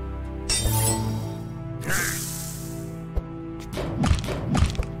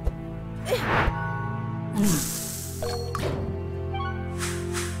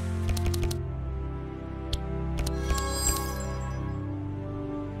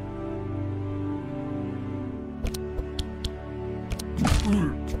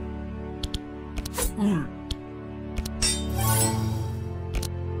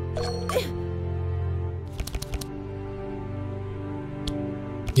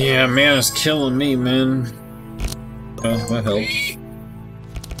 Yeah, man, it's killing me, man. Oh, that helps.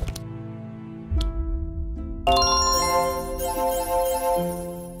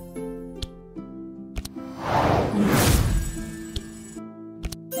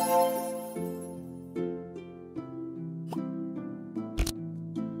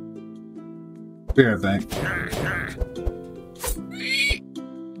 Be right back.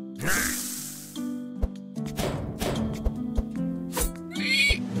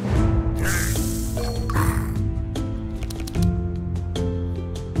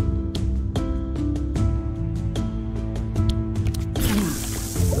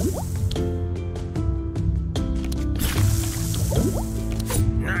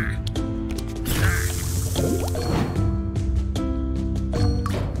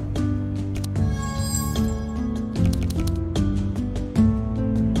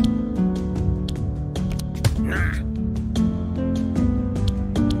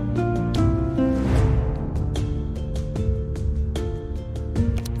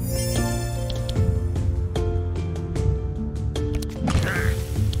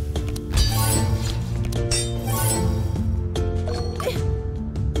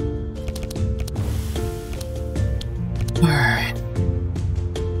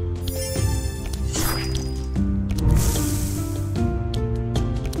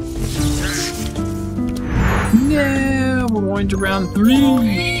 Yeah, we're going to round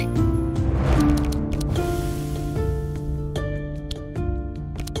 3.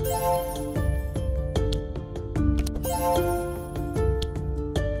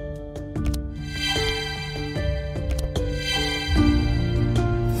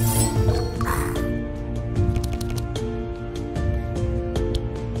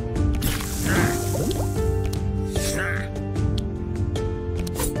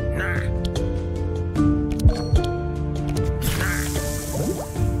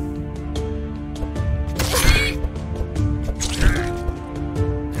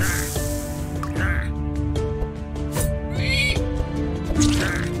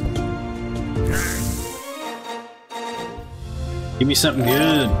 Give me something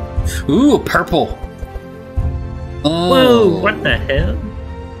good. Ooh, purple. Oh. Whoa, what the hell?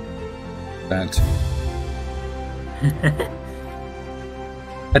 That.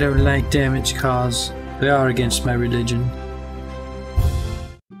 I don't like damage caused. They are against my religion.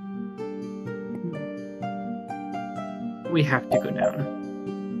 We have to go down.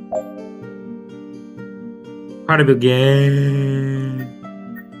 Part of the game.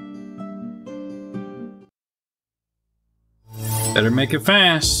 Better make it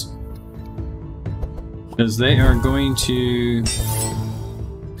fast. Because they are going to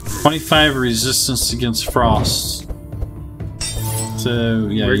 25 resistance against frost. So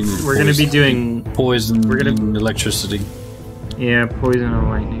yeah, we're gonna be doing poison and electricity. Yeah, poison and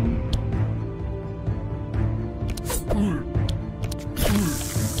lightning.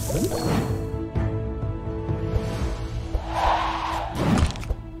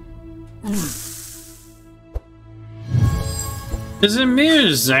 Is it me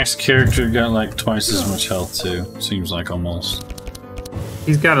or Zach's character got like twice as much health too? Seems like almost.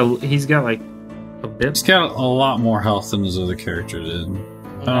 He's got like a bit. He's got a lot more health than his other character did. No,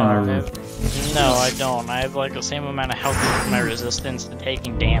 I don't. I have like the same amount of health as my resistance to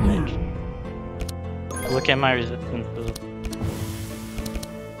taking damage. Look at my resistance to...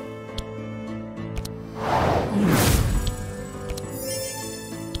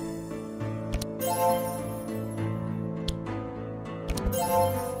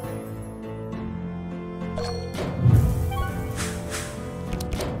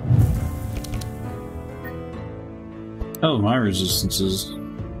 Oh, my resistances.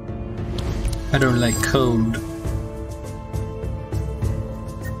 I don't like cold.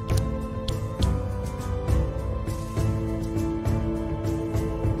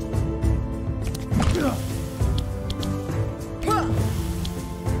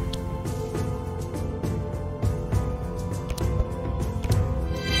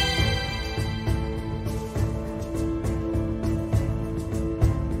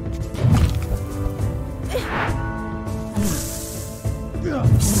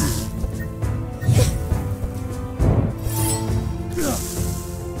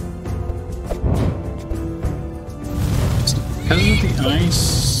 Because of the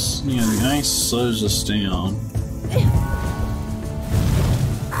ice, yeah, the ice slows us down.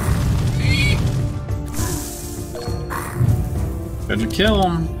 Better kill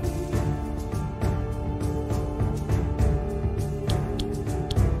him.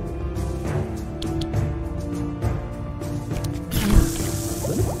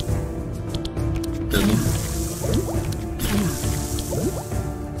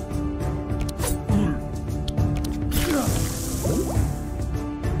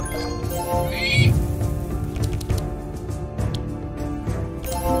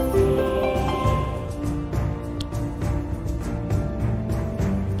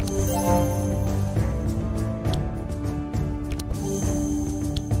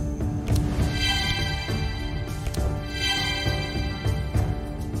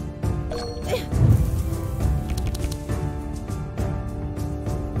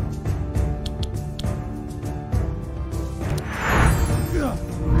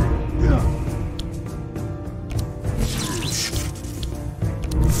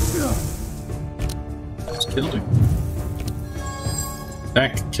 killed him.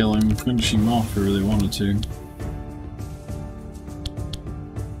 Back to kill him, finish him off if we really wanted to.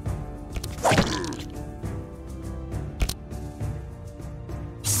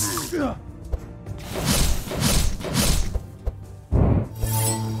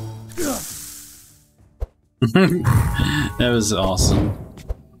 That was awesome.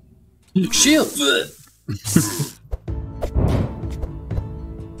 Shield!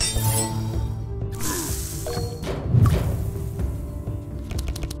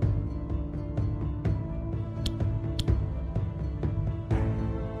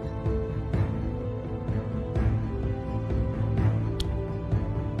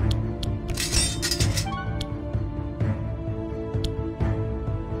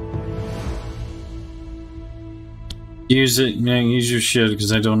 Use it, man, use your shit,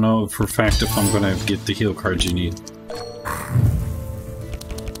 because I don't know for a fact if I'm gonna get the heal cards you need.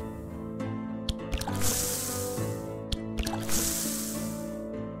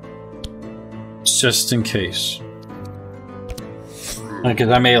 Just in case. Like, 'cause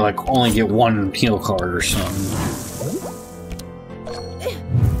I may, like, only get one heal card or something.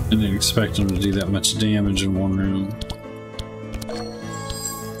 I didn't expect them to do that much damage in one room.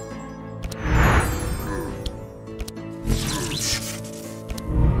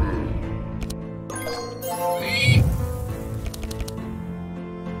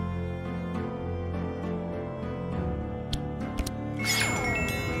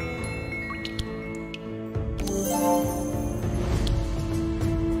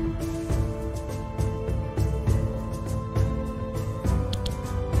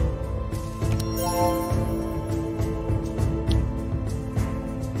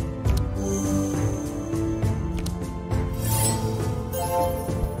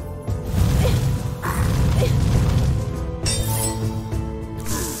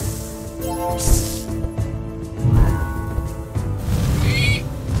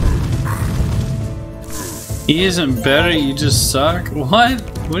 He isn't better, you just suck? What?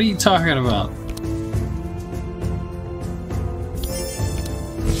 What are you talking about?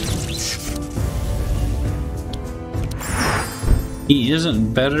 He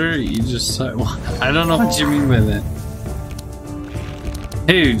isn't better, you just suck? I don't know what you mean by that.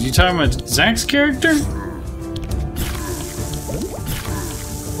 Dude, you talking about Zach's character?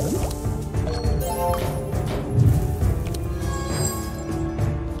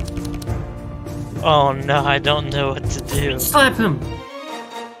 Oh no, I don't know what to do. Slap him!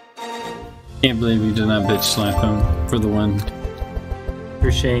 Can't believe you did not bitch slap him for the win.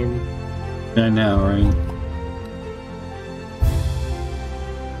 For shame. I know, right?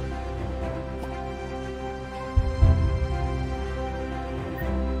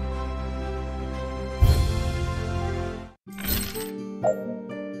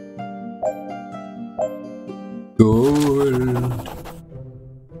 Gold.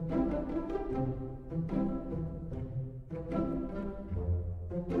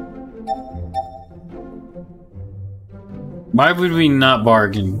 Why would we not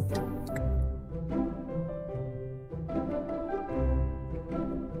bargain?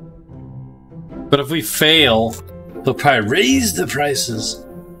 But if we fail, they'll probably raise the prices.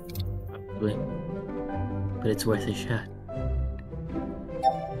 But it's worth a shot.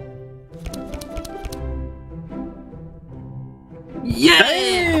 Yeah!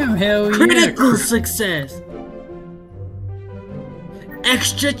 Damn, hell yeah! Critical success!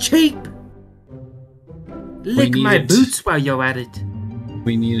 Extra cheap! Lick my boots while you're at it.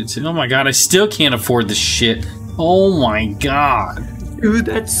 We needed to. Oh my god, I still can't afford this shit. Oh my god. Dude,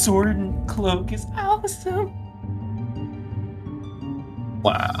 that sword and cloak is awesome.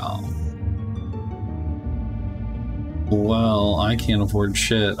 Wow. Well, I can't afford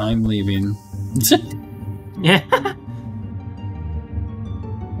shit. I'm leaving. Yeah.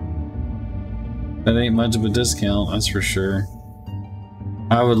 That ain't much of a discount, that's for sure.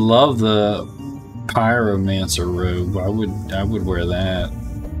 I would love the Pyromancer robe. I would wear that.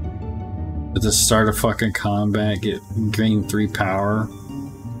 At the start of fucking combat, gain 3 power.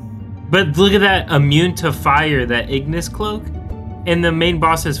 But look at that, immune to fire, that Ignis cloak, and the main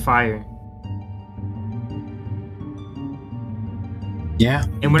boss is fire. Yeah,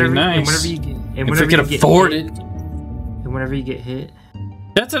 and whenever, nice. And whenever you get, and if we could afford it. And whenever you get hit.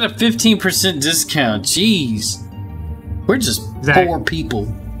 That's at a 15% discount. Jeez. We're just Zach, poor people.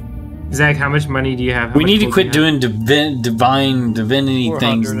 Zach, how much money do you have? We need to quit doing divinity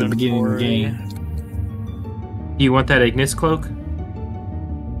things in the beginning of the game. Do you want that Ignis cloak?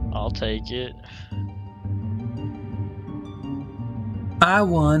 I'll take it. I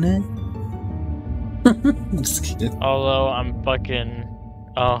want it. Just kidding. Although I'm fucking...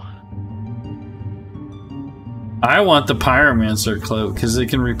 Oh. I want the Pyromancer cloak because it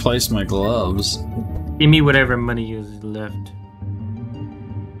can replace my gloves. Give me whatever money you have left.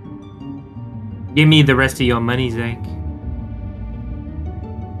 Give me the rest of your money, Zach.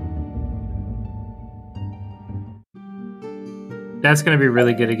 That's gonna be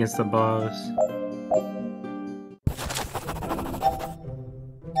really good against the boss.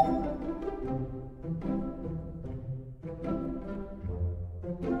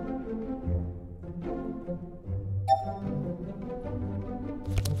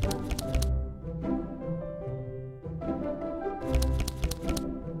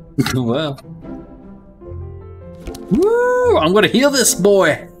 Well. Woo! I'm gonna heal this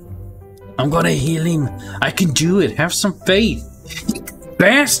boy! I'm gonna heal him. I can do it. Have some faith.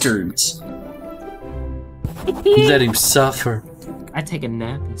 Bastards! Let him suffer. I take a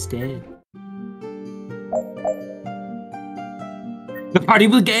nap instead. The party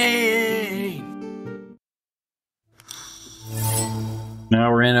was gay!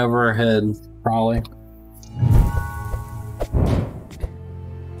 Now we're in over our head, probably.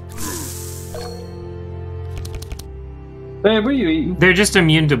 Hey, what are you eating? They're just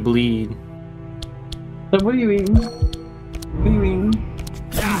immune to bleed. Hey, what are you eating? What are you eating?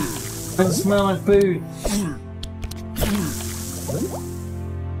 Doesn't smell like food.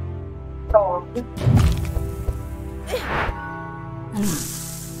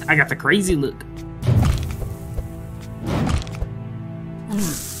 I got the crazy look.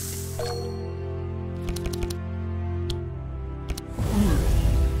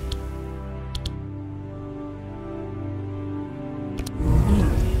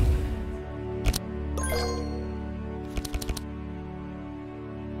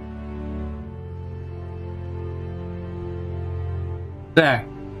 There.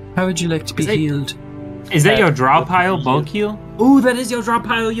 How would you like to be healed? Is that your draw pile bulk heal? Ooh, that is your draw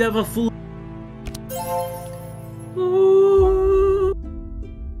pile. You have a full. Ooh.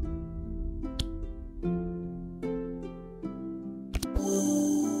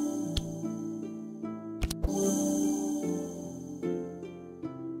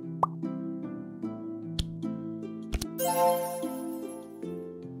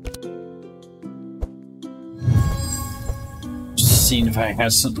 Seeing if I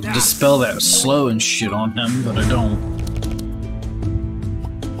have something to dispel that slow and shit on him, but I don't.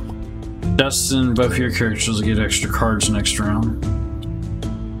 Dustin, both your characters will get extra cards next round.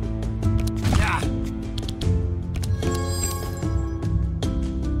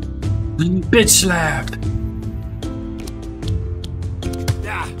 Bitch slap!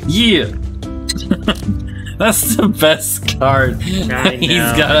 Yeah! That's the best card. He's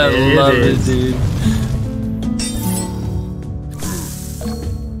gotta love it, dude.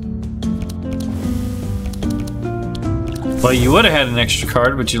 Well, you would have had an extra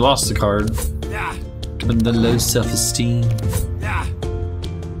card, but you lost the card. From the low self-esteem.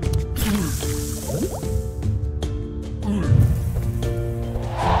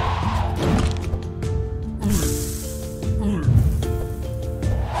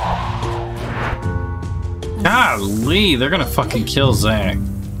 Golly, they're gonna fucking kill Zach.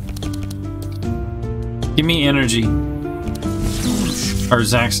 Give me energy. Or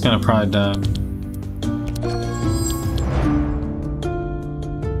Zach's gonna probably die.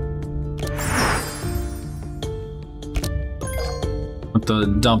 To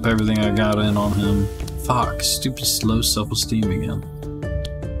dump everything I got in on him. Fuck, stupid slow self-esteem again.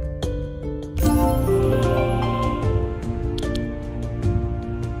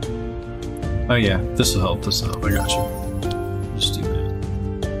 Oh yeah, this will help, this will help, I got you. Just do that.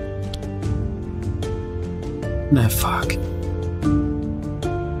 Nah, fuck.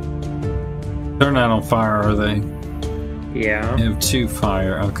 They're not on fire, are they? Yeah. They have 2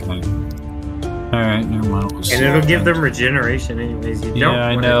 fire, okay. Alright, never mind. And it'll give them regeneration anyways. You don't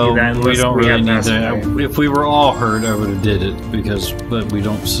I know. Do that we don't really need that. Mastery. If we were all hurt, I would have did it, but we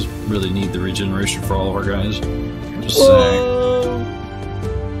don't really need the regeneration for all of our guys. Just saying.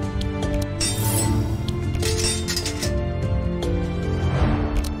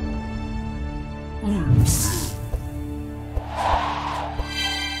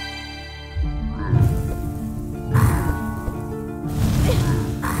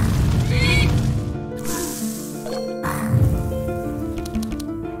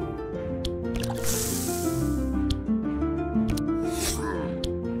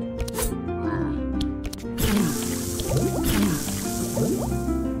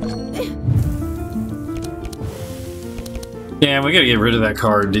 Yeah, we gotta get rid of that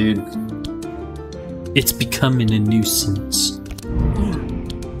card, dude. It's becoming a nuisance.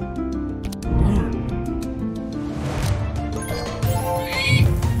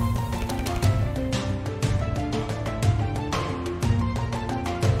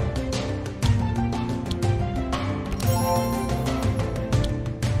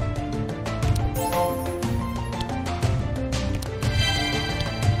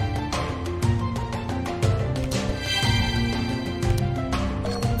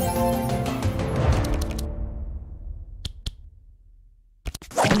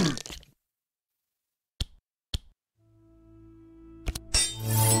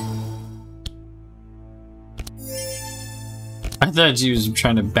 thought you was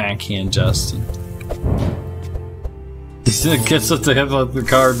trying to backhand Justin. Guess what the hell the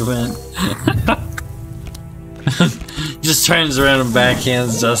card went. Just turns around and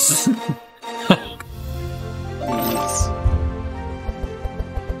backhands Justin.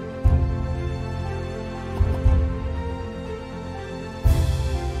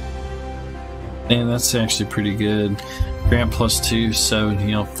 Man, that's actually pretty good. Grant +2, so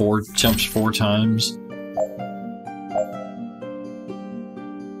you know, 4 jumps 4 times.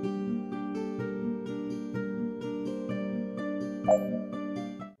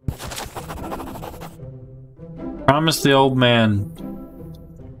 Promise the old man.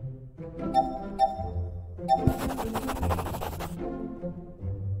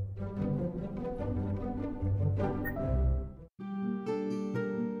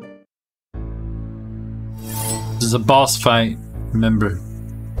 This is a boss fight, remember.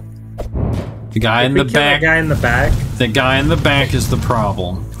 The guy in the back. That guy in the back. The guy in the back is the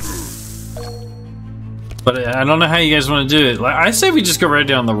problem. But I don't know how you guys want to do it. Like, I say we just go right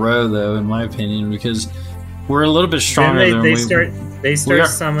down the road, though, in my opinion, because we're a little bit stronger than we... They start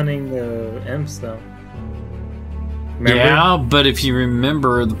summoning the imps, though. Remember? Yeah, but if you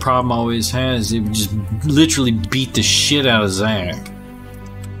remember, the problem I always has, it would just literally beat the shit out of Zach.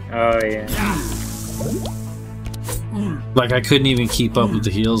 Oh, yeah. Like, I couldn't even keep up with the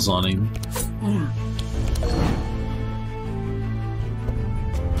heals on him.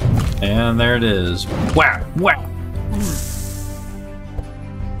 And there it is. Wow! Wow!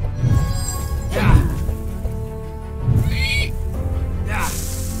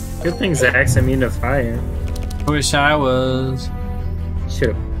 Good thing Zach's immune to fire. Wish I was.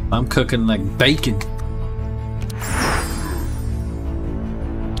 Should've. I'm cooking like bacon.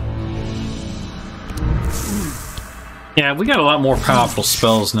 Yeah, we got a lot more powerful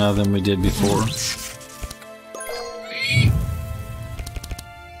spells now than we did before.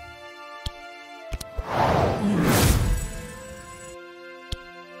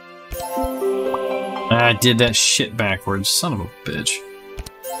 I did that shit backwards, son of a bitch.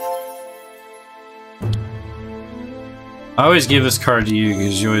 I always give this card to you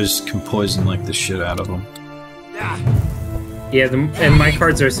because you always can poison like the shit out of them. Yeah, and my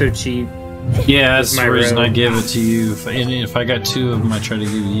cards are so cheap. Yeah, that's the reason I give it to you. If I got 2 of them, I try to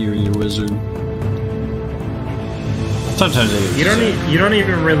give you your wizard. Sometimes I you don't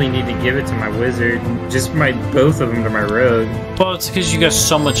even really need to give it to my wizard. Just both of them to my rogue. Well, it's because you got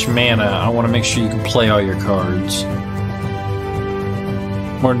so much mana. I want to make sure you can play all your cards.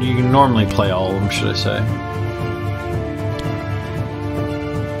 Or you can normally play all of them, should I say.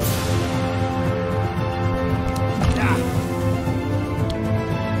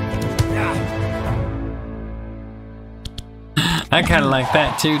 I kind of like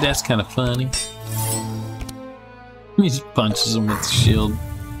that too, that's kind of funny. He just punches him with the shield.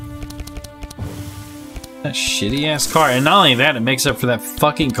 That shitty ass card. And not only that, it makes up for that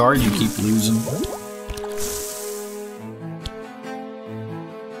fucking card you keep losing.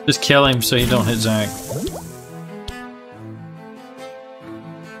 Just kill him so you don't hit Zach.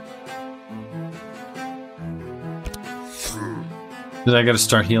 Because I gotta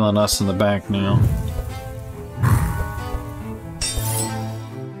start healing us in the back now.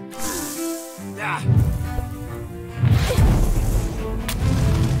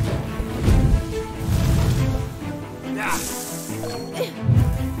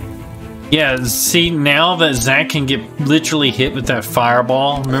 Yeah, see, now that Zach can get literally hit with that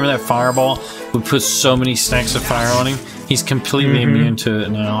fireball, remember that fireball? We put so many stacks of fire on him. He's completely immune to it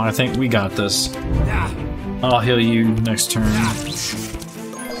now. I think we got this. I'll heal you next turn.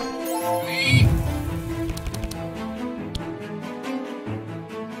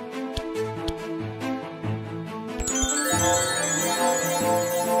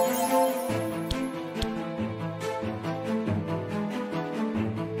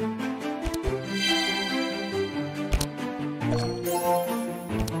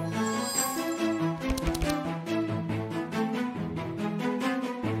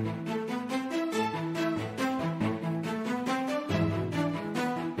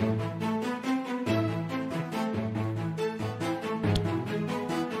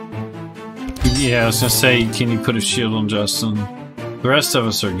 Yeah, I was gonna say, can you put a shield on Justin? The rest of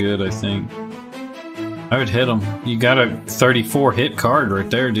us are good, I think. I would hit him. You got a 34 hit card right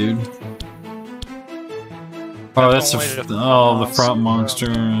there, dude. Oh, that's the front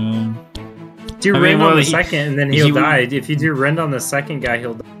monster. Do rend on the second, and then he'll die. If you do rend on the second guy,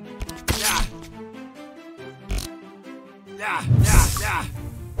 he'll die.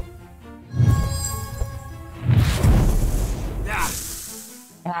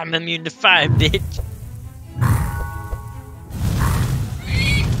 I'm immune to fire, bitch.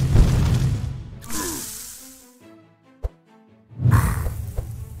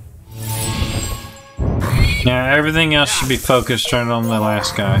 Yeah, everything else should be focused right on the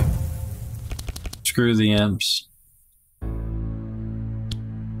last guy. Screw the imps.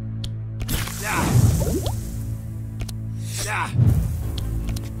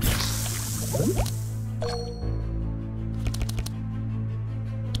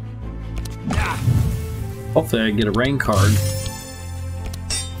 Hopefully I get a rain card.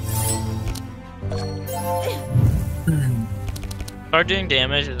 Start doing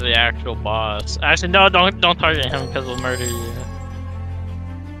damage to the actual boss. Actually, no, don't target him because he'll murder you.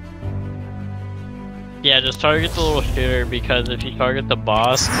 Yeah, just target the little shooter because if you target the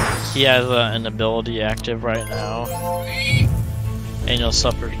boss, he has an ability active right now. And he'll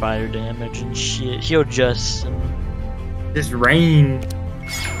suffer fire damage and shit. He'll just rain.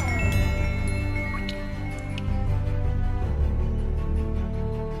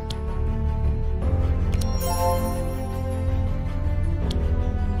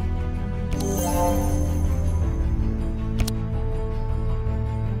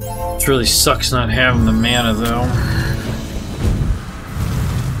 It really sucks not having the mana though.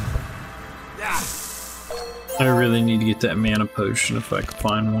 I really need to get that mana potion if I can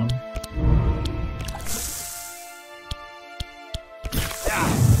find one.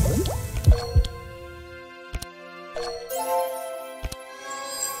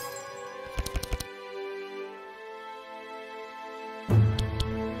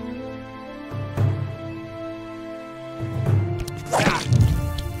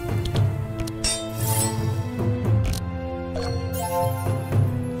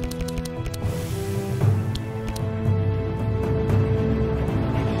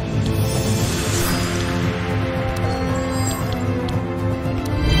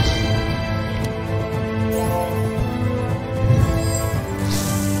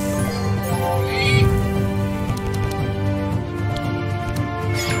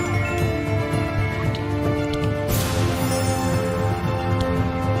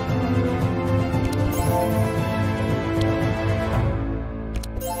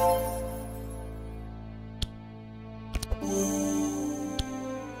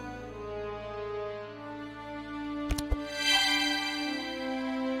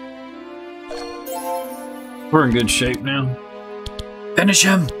 We're in good shape now. Finish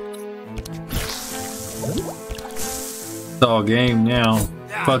him! It's all game now.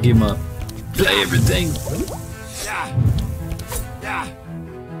 Fuck him up. Play everything.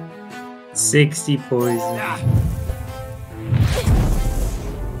 60 poison.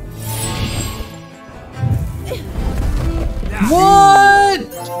 What?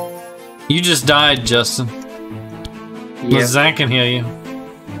 You just died, Justin. Yeah. Zach can heal you.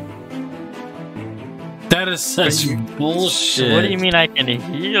 That is such bullshit. What do you mean I can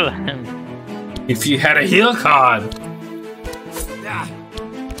heal him? If you had a heal card.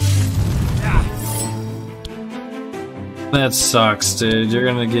 That sucks, dude. You're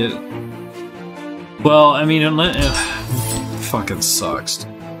gonna get... Well, I mean, fucking sucks.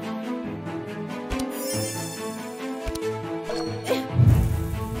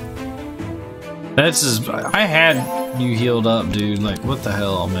 That's just... I had you healed up, dude. Like, what the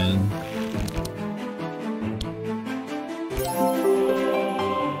hell, man?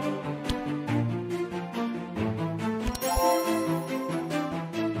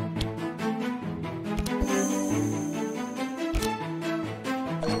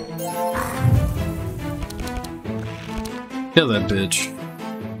 Kill that bitch.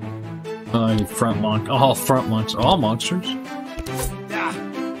 Front monk. All front monks. All monsters.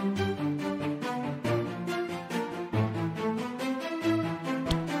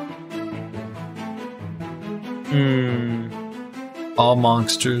 All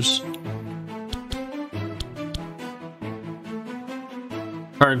monsters.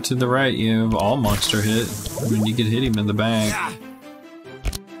 Card to the right, you have all monster hit. When you could hit him in the back.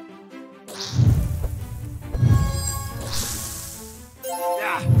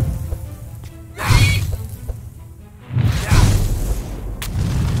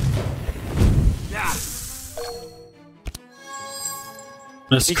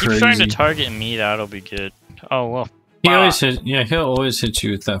 That's If he crazy. keeps trying to target me, that'll be good. Oh well. He always hit. Yeah, he'll always hit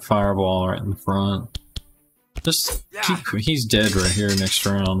you with that fireball right in the front. Just keep. He's dead right here next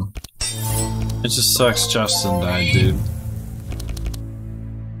round. It just sucks. Justin died, dude.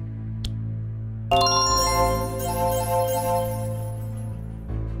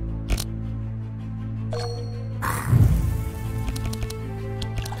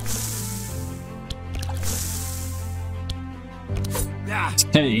 It's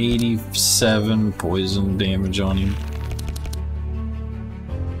got 87 poison damage on him.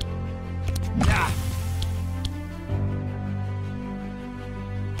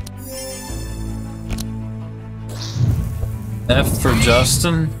 F for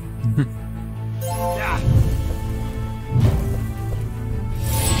Justin.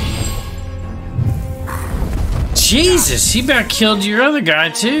 Jesus, he about killed your other guy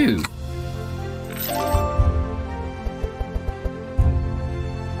too.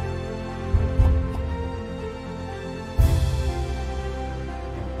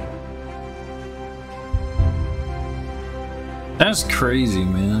 That's crazy,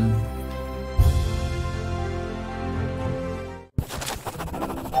 man.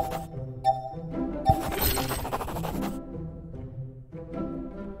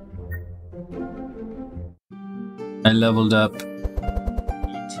 I leveled up.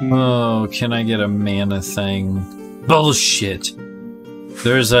 Oh, can I get a mana thing? Bullshit.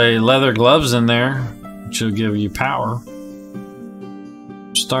 There's a leather gloves in there, which will give you power.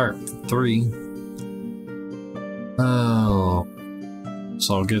 Start 3. Oh.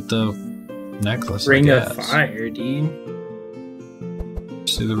 So I'll get the necklace. Ring of Fire, dude.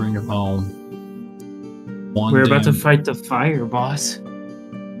 See the Ring of Home. We're about to fight the fire boss.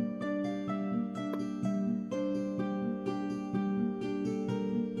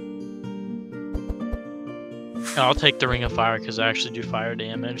 I'll take the Ring of Fire because I actually do fire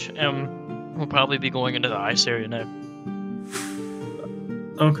damage. And we'll probably be going into the ice area next.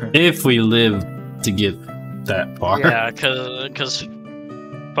 Okay. If we live to get that far. Yeah, because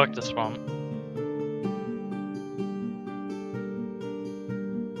fuck the swamp.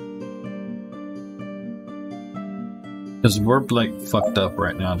 Because we're like fucked up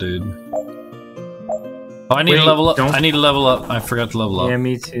right now, dude. Oh, I need to level up. I need to level up. I forgot to level up. Yeah,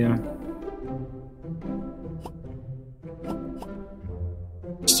 me too.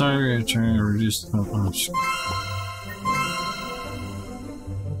 Sorry, trying to reduce the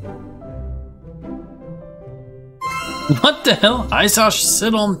What the hell? I saw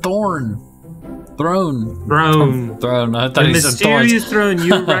sit on throne. Throne. I thought The he said mysterious thorns. throne.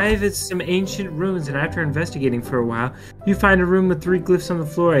 You arrive at some ancient ruins, and after investigating for a while, you find a room with 3 glyphs on the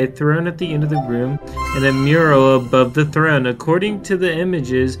floor, a throne at the end of the room, and a mural above the throne. According to the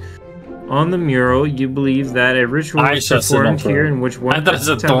images on the mural, you believe that a ritual was performed here in which one I thought it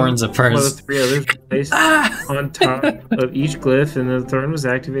said thorns at first. 3 others were placed on top of each glyph, and the throne was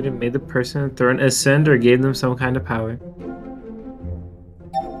activated, made the person on the throne ascend, or gave them some kind of power.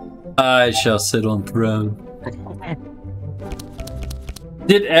 I shall sit on throne.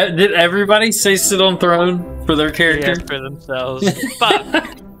 Did everybody say sit on throne for their character? Yeah, for themselves.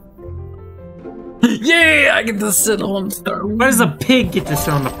 Fuck. Yeah, I get to sit on throne. Why does a pig get to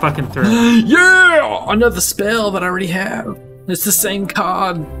sit on the fucking throne? Yeah, another spell that I already have. It's the same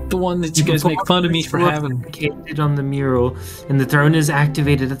card, the one that you guys make fun of me for having. Located on the mural, and the throne is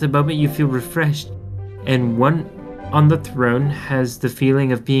activated. At the moment, you feel refreshed, and one on the throne has the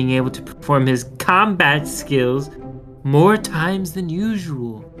feeling of being able to perform his combat skills more times than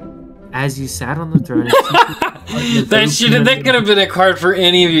usual. As you sat on the throne, that could have been a card for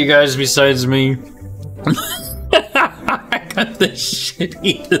any of you guys besides me. I got the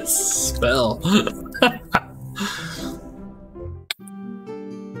shittiest spell.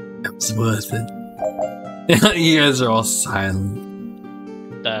 It was worth it. You guys are all silent.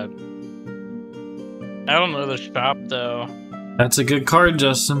 I don't know the shop though. That's a good card,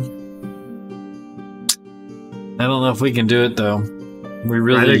 Justin. I don't know if we can do it though. We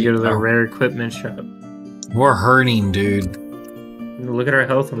really go to the rare equipment shop. We're hurting, dude. Look at our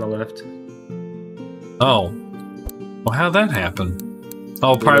health on the left. Oh. Well, how'd that happen?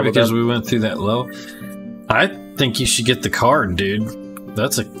 Oh, probably because we went through that low. I think you should get the card, dude.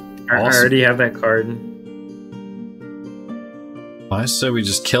 That's a awesome. I already have that card. I say we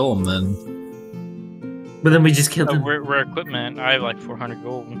just kill him then. But then we just killed him. Rare equipment. I have like 400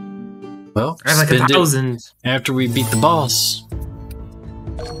 gold. Well, I have like 1,000 after we beat the boss.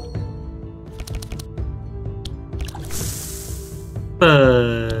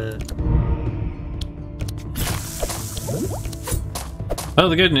 Oh,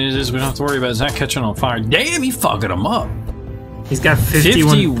 the good news is we don't have to worry about Zach catching on fire. Damn, he fucking him up. He's got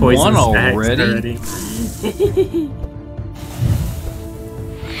 51 poison already.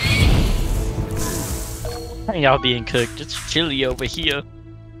 Y'all being cooked. It's chilly over here.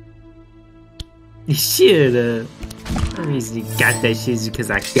 You should have. The reason you got that shit is because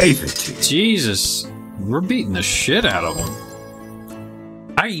I gave it to you. Jesus, we're beating the shit out of him.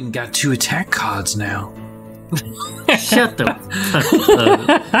 I even got 2 attack cards now. Shut the fuck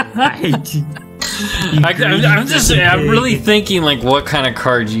up. I hate you. I'm really thinking like what kind of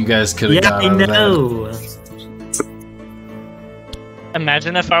card you guys could have got. Yeah, I know.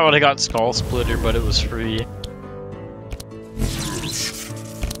 Imagine if I would have got Skull Splitter, but it was free.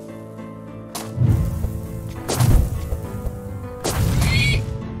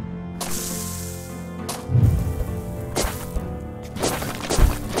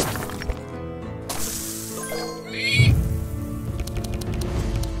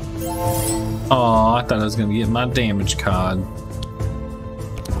 Oh, I thought I was gonna get my damage card.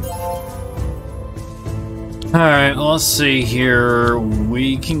 Alright, let's see here.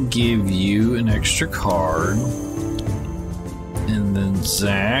 We can give you an extra card. And then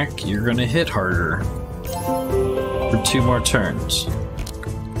Zach, you're gonna hit harder. For 2 more turns.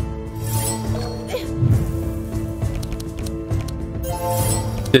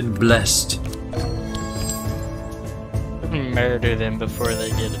 Been blessed. Murder them before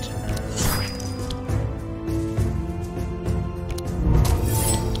they get a turn.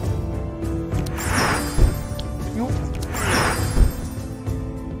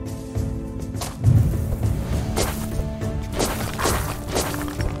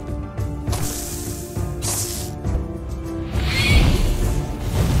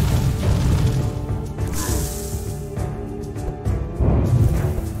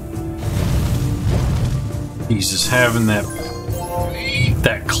 Jesus, having that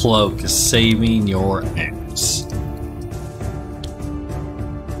cloak is saving your ass.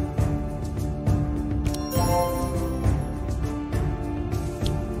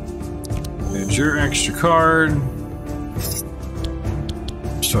 There's your extra card.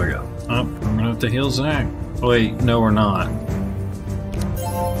 So I got. Oh, I'm gonna have to heal Zach. Wait, no, we're not.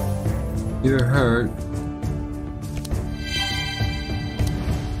 You're hurt.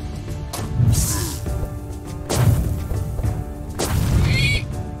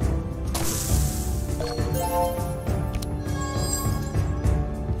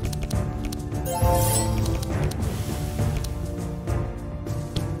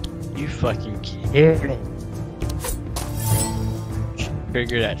 Fucking kidding.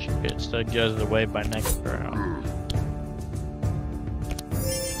 Trigger that shit so it goes away by next round.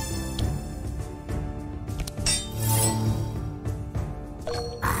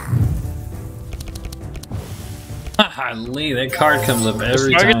 Haha, Lee, that card comes up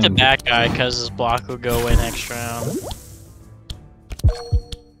every time. Target the back guy because his block will go away next round.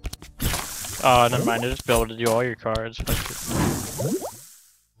 Oh, never mind. I'll just be able to do all your cards.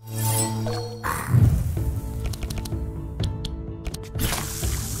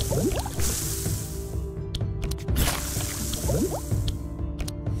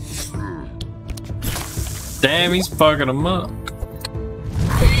 Damn, he's fucking him up.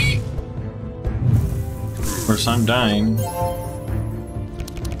 Of course, I'm dying.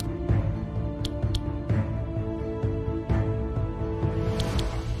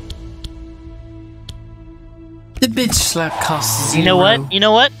 The bitch slap costs 0. You know what? You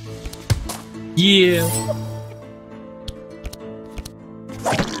know what? Yeah.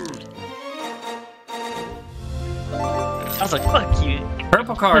 I was like, fuck you.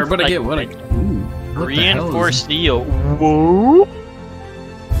 Purple card, what I get? What I get? Ooh, what the hell is Reinforced steel. Whoa.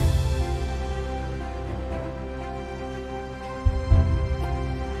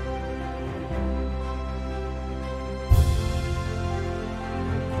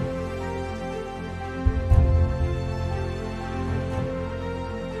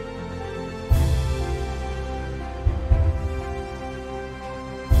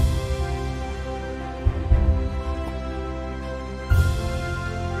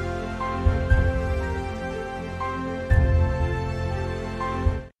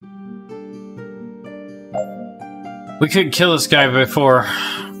 We could kill this guy before.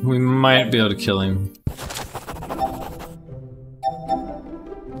 We might be able to kill him.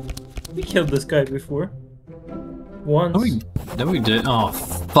 We killed this guy before. Once. No, we did. Oh,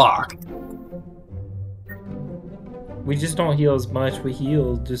 fuck. We just don't heal as much. We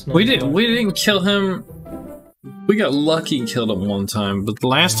heal just not. We didn't kill him. We got lucky and killed him one time, but the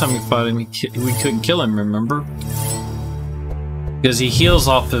last time we fought him, we couldn't kill him, remember? Because he heals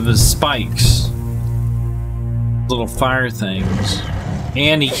off of his spikes. Little fire things.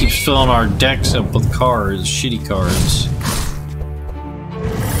 And he keeps filling our decks up with cards, shitty cards.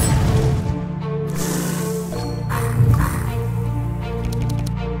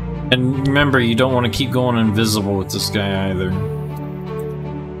 And remember, you don't want to keep going invisible with this guy either.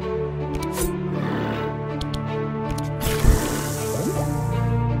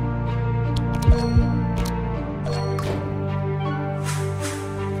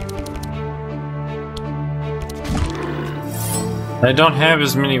 I don't have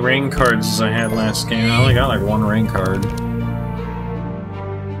as many rain cards as I had last game. I only got like 1 rain card.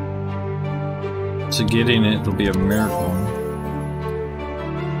 So getting it will be a miracle.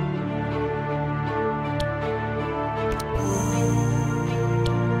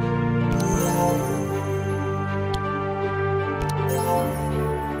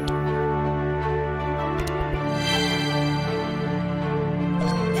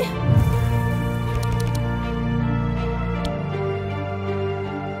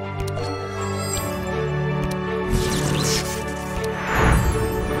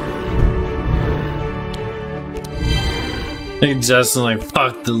 Hey, Justin, like,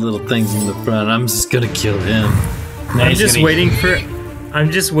 fuck the little things in the front. I'm just gonna kill him. Now I'm just waiting for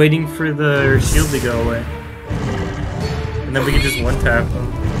the shield to go away, and then we can just one tap him.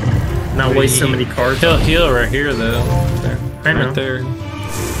 Not waste so many cards. He'll heal right here, though. There. I know. Right there.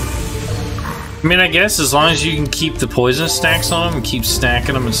 I mean, I guess as long as you can keep the poison stacks on him and keep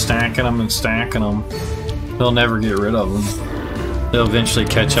stacking them and stacking them and stacking them, they'll never get rid of them. They'll eventually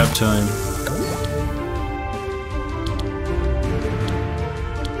catch up to him.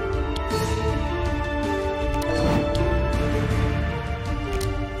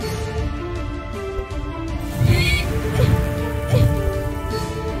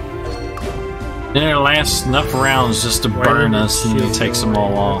 Then it lasts enough rounds just to burn us, and he takes them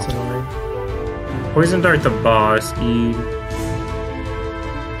all off. Poison dart the boss, dude.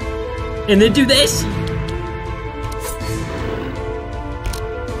 And then do this!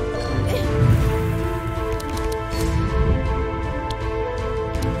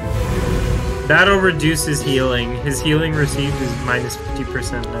 That'll reduce his healing. His healing received is minus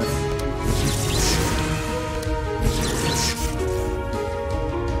 50% now.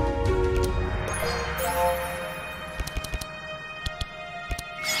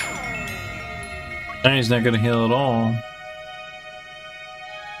 Now he's not gonna heal at all.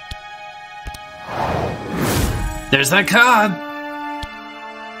 There's that card!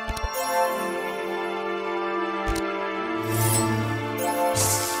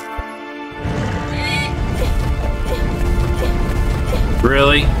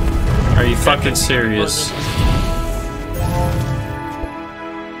 Really? Are you fucking serious?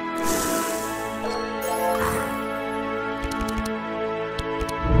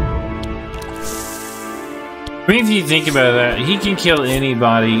 I mean, if you think about that, he can kill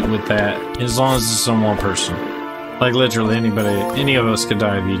anybody with that, as long as it's on one person. Like, literally anybody, any of us could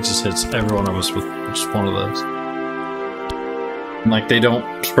die if he just hits every one of us with just one of those. Like, they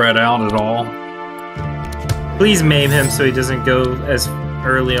don't spread out at all. Please maim him so he doesn't go as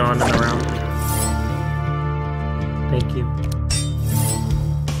early on in the round. Thank you.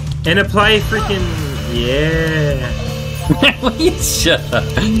 And apply freaking... Yeah. Shut up.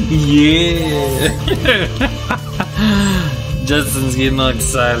 Yeah. Justin's getting all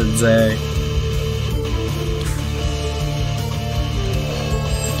excited, Zach.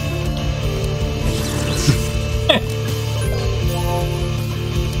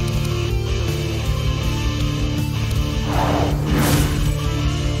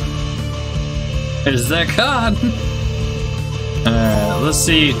 There's that card. Let's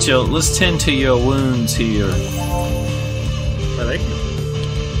see, Jill. Let's tend to your wounds here. I like it.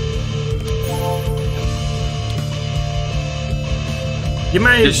 Give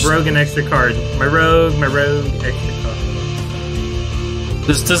my rogue an extra card. My rogue, extra card.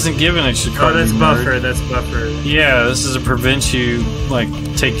 This doesn't give an extra card. Oh, that's buffer. That's buffer. Yeah, this is to prevent you, like,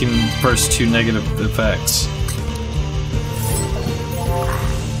 taking the first 2 negative effects.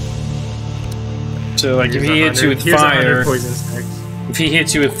 So, like, if he hits you with fire, if he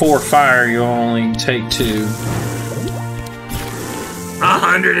hits you with 4 fire, you'll only take 2.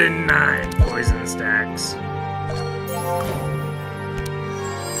 109 poison stacks.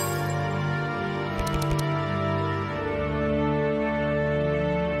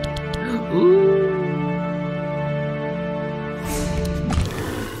 Ooh.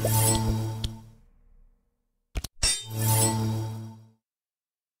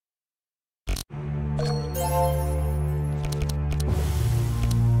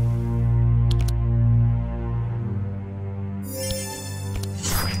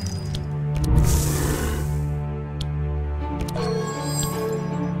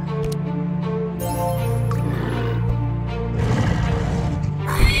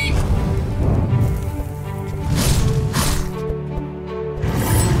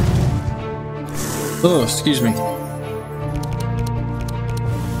 Oh, excuse me.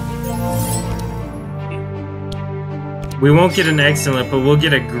 We won't get an excellent, but we'll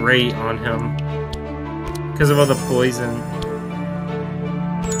get a great on him. Because of all the poison.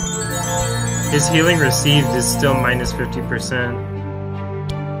 His healing received is still minus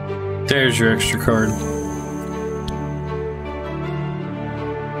 50%. There's your extra card.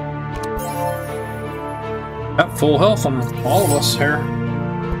 Got full health on all of us here.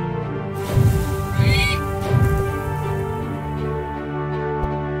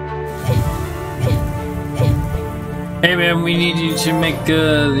 Hey man, we need you to make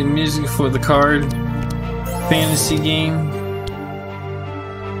the music for the card fantasy game.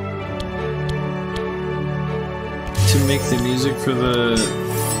 To make the music for the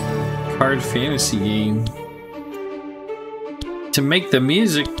card fantasy game. To make the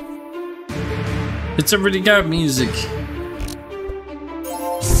music. It's already got music.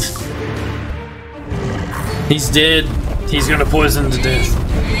 He's dead. He's gonna poison to death.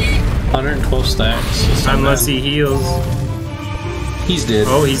 112 stacks. Unless he heals. He's dead.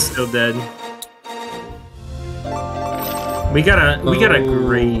 Oh, he's still dead. We got a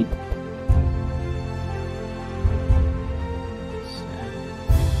great.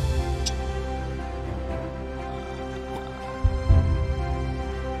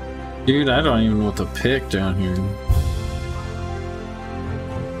 Dude, I don't even know what to pick down here.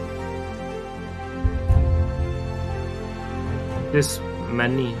 This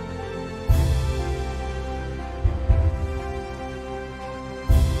money.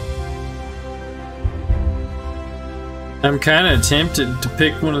 I'm kind of tempted to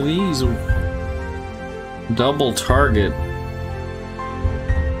pick one of these. Double target.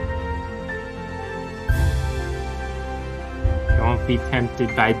 Don't be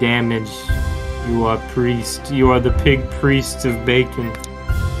tempted by damage. You are priest. You are the pig priest of bacon.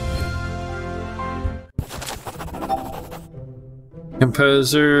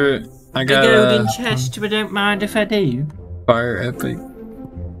 Composer, I got a golden a chest, but don't mind if I do. fire epic.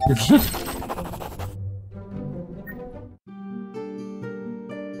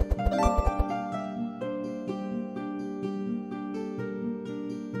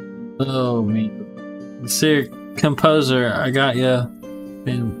 Oh man. See, composer, I got ya.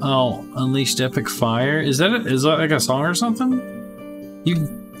 And oh, unleashed epic fire. Is that like a song or something? You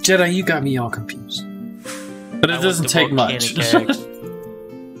Jedi, you got me all confused. But it doesn't take much.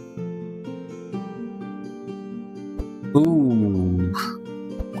 Ooh.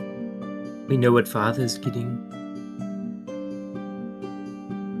 We know what Father's getting.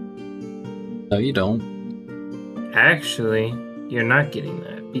 No, you don't. Actually, you're not getting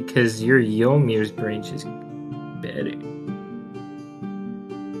that because your Yomir's branch is better.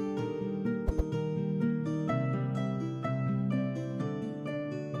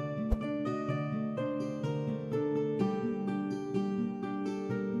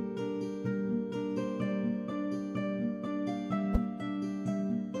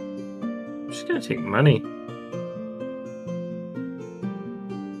 Just gonna take money.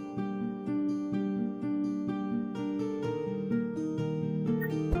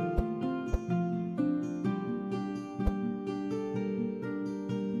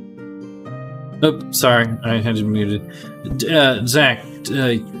 Oh, sorry, I had it muted. Zach,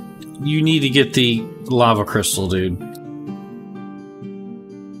 you need to get the lava crystal, dude.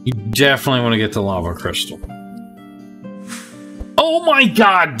 You definitely want to get the lava crystal. Oh my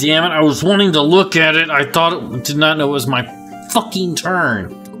god damn it, I was wanting to look at it. I thought it did not know it was my fucking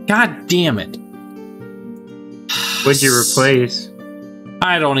turn. God damn it. What'd you replace?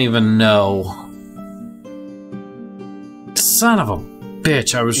 I don't even know. Son of a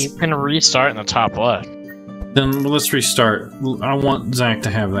bitch, I was... You can restart in the top left. Then let's restart. I want Zach to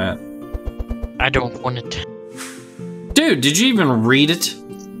have that. I don't want it. Dude, did you even read it?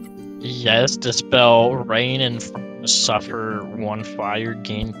 Yes, dispel rain and suffer 1 fire,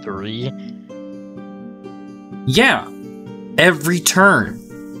 gain 3. Yeah, every turn.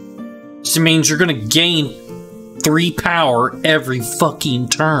 This means you're gonna gain 3 power every fucking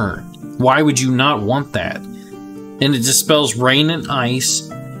turn. Why would you not want that? And it dispels rain and ice,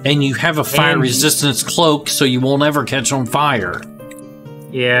 and you have a fire resistance cloak, so you won't ever catch on fire.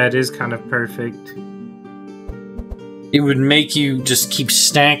 Yeah, it is kind of perfect. It would make you just keep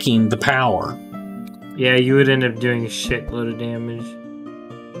stacking the power. Yeah, you would end up doing a shitload of damage.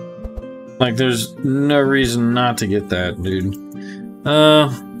 Like, there's no reason not to get that, dude.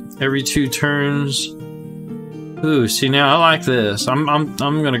 Every 2 turns. Ooh, see, now I like this. I'm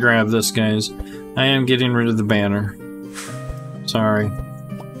gonna grab this, guys. I am getting rid of the banner. Sorry.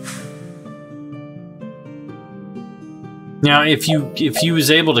 Now, if you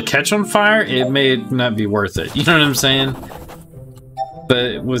was able to catch on fire, it may not be worth it. You know what I'm saying?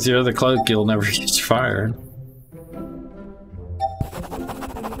 But with your other cloak, you'll never catch fire.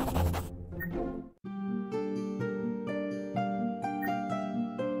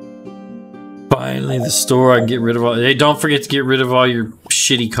 Finally, the store. I can get rid of all. Hey, don't forget to get rid of all your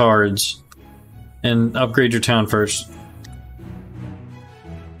shitty cards. And upgrade your town first.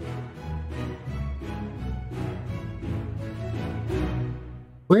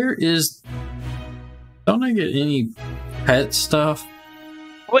 Where is... Don't I get any pet stuff?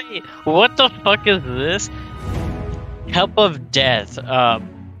 Wait, what the fuck is this? Help of Death.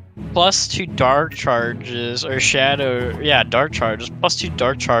 +2 dark charges, or shadow... Yeah, dark charges. +2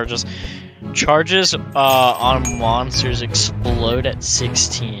 dark charges. Charges on monsters explode at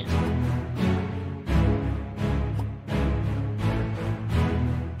 16.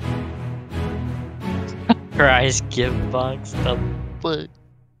 Christ, give bucks the fuck.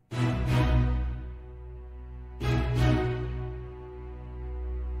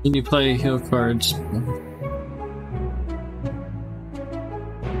 Can you play heal cards?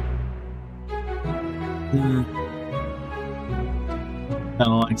 Kinda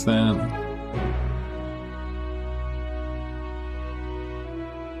like that.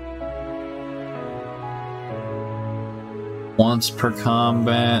 Once per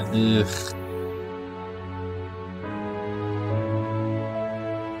combat, ugh.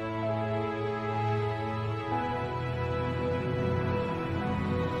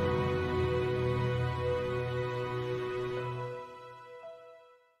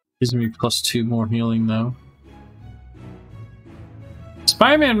 Gives me +2 more healing though.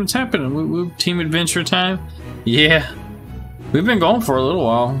 Spider-Man, what's happening? Team adventure time? Yeah. We've been going for a little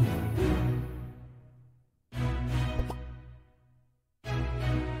while.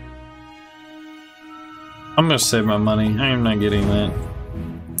 I'm gonna save my money. I am not getting that.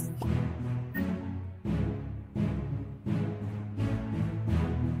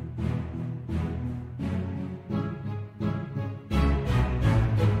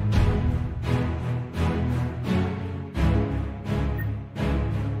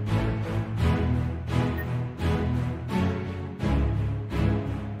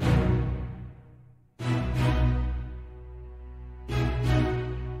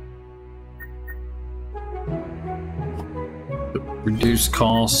 Reduce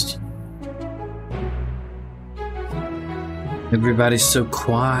cost. Everybody's so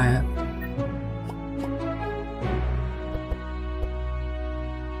quiet.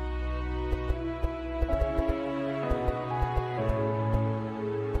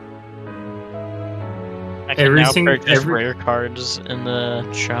 I can now purchase rare cards in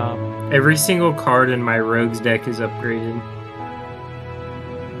the shop. Every single card in my rogues deck is upgraded.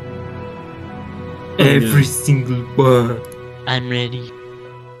 Every single one. I'm ready.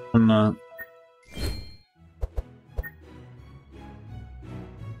 I'm not.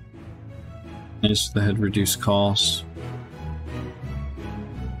 Nice, they had reduced costs.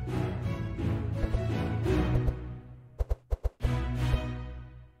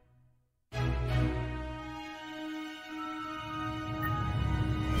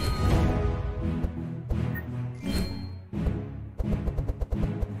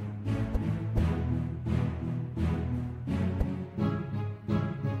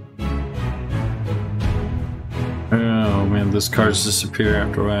 Oh man, those cards disappear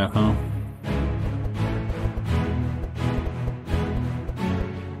after that, huh?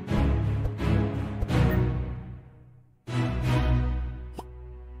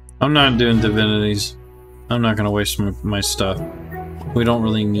 I'm not doing divinities. I'm not gonna waste my stuff. We don't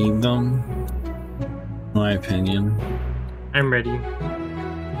really need them, in my opinion. I'm ready.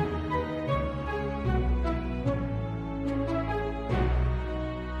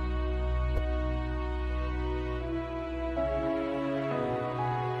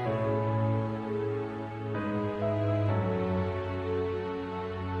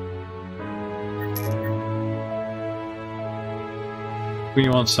 Give me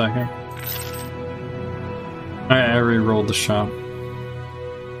 1 second. I re-rolled the shop.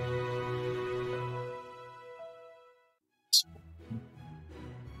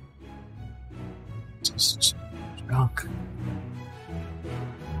 Junk.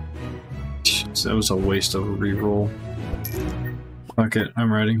 That was a waste of a re-roll. Fuck it, I'm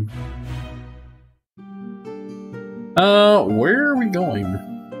ready. Where are we going?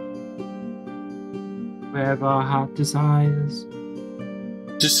 Wherever our heart desires.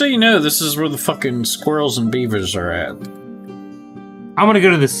 Just so you know, this is where the fucking squirrels and beavers are at. I'm gonna go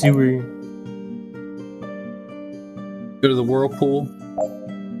to the sewer. Go to the whirlpool.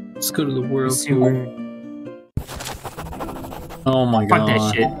 Let's go to the whirlpool. Sewer. Oh my god. Fuck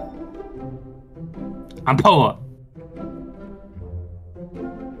that shit. I'm poor.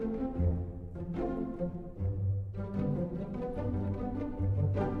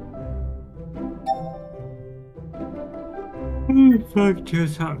 Fuck,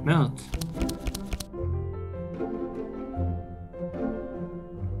 just hot melt.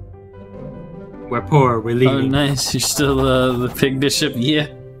 We're poor, we're leaving. Oh nice, you're still the pig bishop? Yeah.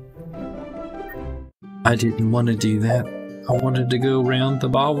 I didn't want to do that. I wanted to go around the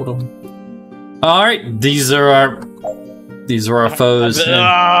bottom. Alright, these are our foes.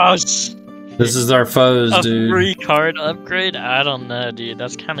 This is our foes, dude. A free card upgrade? I don't know, dude.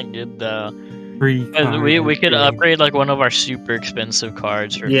 That's kind of good though. Free card we could upgrade like one of our super expensive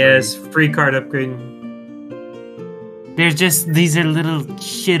cards for free card upgrade. They're just, these are little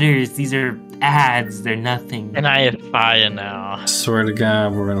shitters. These are ads. They're nothing. And I have fire now. I swear to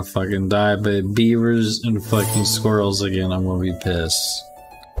God, we're gonna fucking die by beavers and fucking squirrels again. I'm gonna be pissed.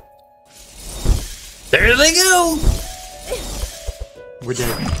 There they go! We're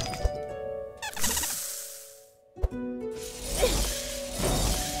dead.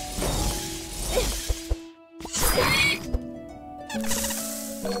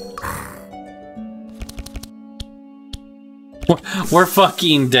 We're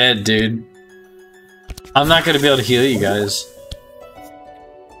fucking dead, dude. I'm not gonna be able to heal you guys.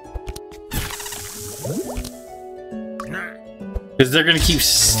 Because they're gonna keep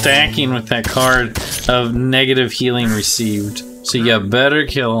stacking with that card of negative healing received. So you better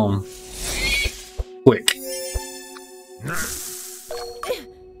kill them. Quick.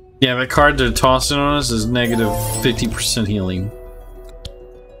 Yeah, that card they're tossing on us is negative 50% healing.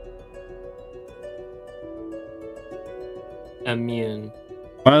 Immune.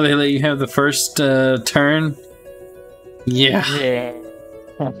 Why they let you have the first turn? Yeah.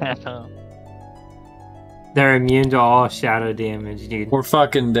 They're immune to all shadow damage, dude. We're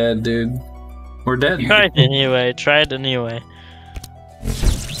fucking dead, dude. We're dead. Try it anyway. Try it anyway.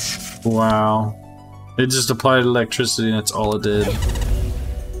 Wow. It just applied electricity and that's all it did.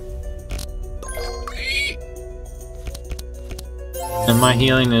 And my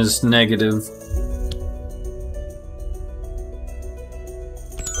healing is negative.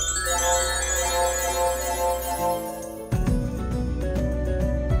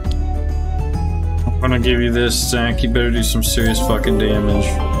 I'm gonna give you this, Zach. You better do some serious fucking damage.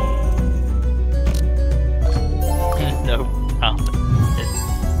 No problem.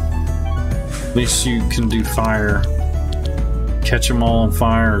 At least you can do fire. Catch them all on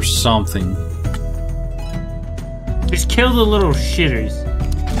fire or something. Just kill the little shitters.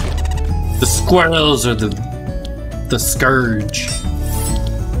 The squirrels are the scourge.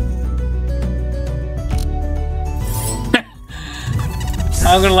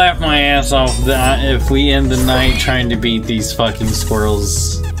 I'm gonna laugh my ass off if we end the night trying to beat these fucking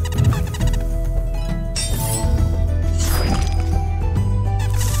squirrels.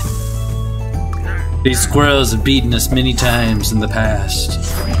 These squirrels have beaten us many times in the past.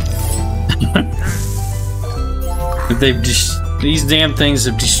 But these damn things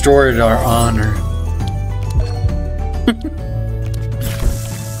have destroyed our honor.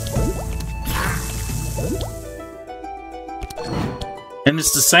 And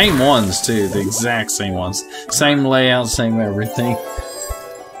it's the same ones too, the exact same ones. Same layout, same everything.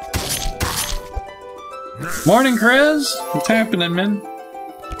 Morning, Krez! What's happening, man?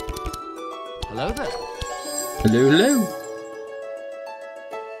 Hello there. Hello, hello.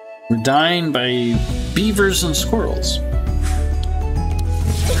 We're dying by beavers and squirrels.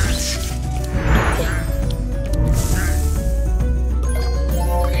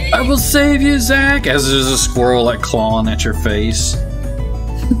 I will save you, Zach! As there's a squirrel like clawing at your face.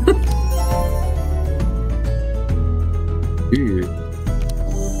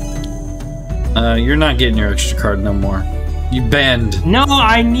 You're not getting your extra card no more. You bend. No,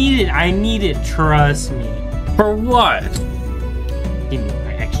 I need it. I need it. Trust me. For what? Give me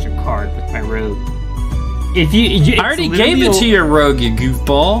my extra card with my rogue. If you I already gave it to your rogue, you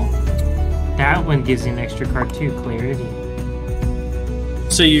goofball. That one gives you an extra card too, Clarity.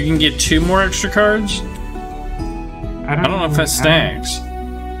 So you can get 2 more extra cards? I don't know if that stacks.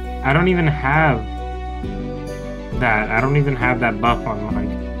 I don't even have that. I don't even have that buff on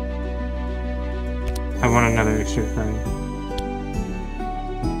mine. I want another extra card.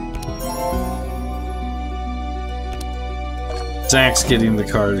 Zach's getting the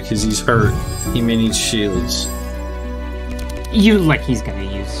card because he's hurt. He may need shields. You like he's gonna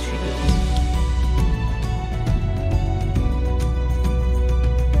use shields.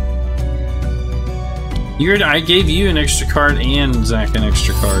 I gave you an extra card and Zach an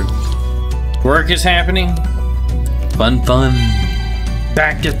extra card. Work is happening. Fun, fun.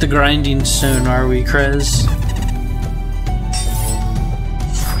 Back at the grinding stone, are we, Krez?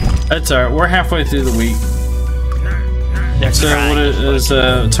 That's alright. We're halfway through the week. So what is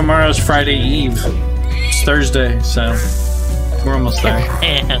tomorrow's Friday Eve? It's Thursday, so we're almost there.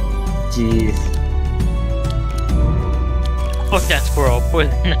 Jeez. Fuck that squirrel. Put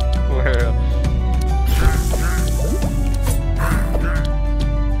it in that squirrel.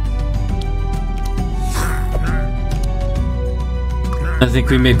 I think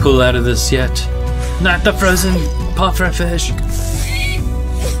we may pull out of this yet. Not the frozen puffer fish.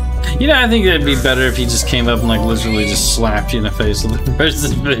 You know, I think it'd be better if he just came up and like literally just slapped you in the face with the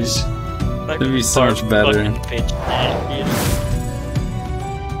frozen fish. That'd be so much better.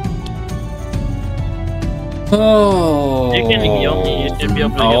 Oh. You can heal me. You should be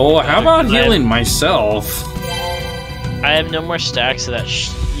able to. Oh, how about healing myself? I have no more stacks of that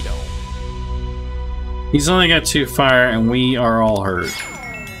Cheeto. He's only got 2 fire, and we are all hurt.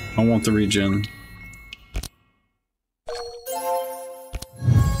 I want the regen.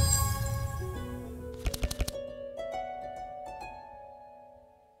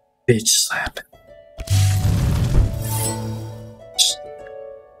 Bitch slap.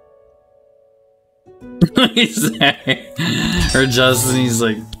 He's like, or Justin, he's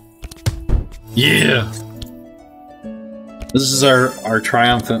like, yeah. This is our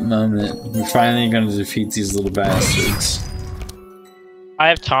triumphant moment. We're finally gonna defeat these little bastards. I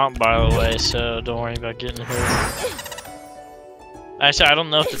have taunt, by the way, so don't worry about getting hurt. Actually, I don't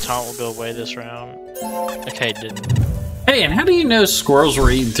know if the taunt will go away this round. Okay, it didn't. Hey, and how do you know squirrels were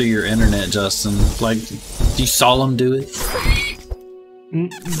eating through your internet, Justin? Like, you saw them do it?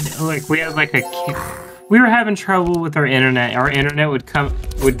 Like, we had like we were having trouble with our internet. Our internet would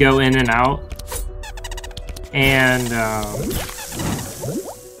go in and out. And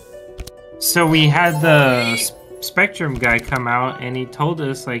so we had the Spectrum guy come out, and he told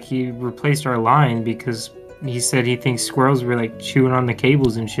us like he replaced our line because he said he thinks squirrels were like chewing on the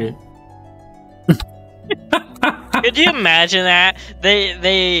cables and shit. Could you imagine that?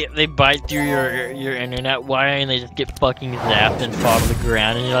 They bite through your internet wire and they just get fucking zapped and fall to the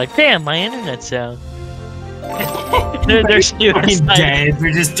ground, and you're like, damn, my internet's out. they're dead.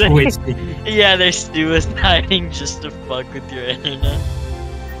 They're just twisting. Yeah, they're suiciding just to fuck with your internet.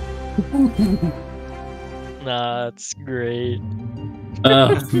 Nah, that's great.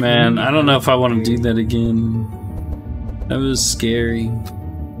 Oh man, I don't know if I want to do that again. That was scary.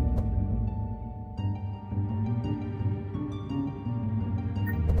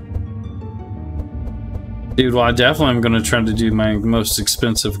 Dude, well, I definitely am gonna try to do my most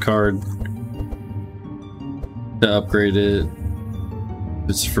expensive card to upgrade it.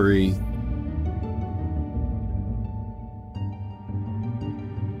 It's free.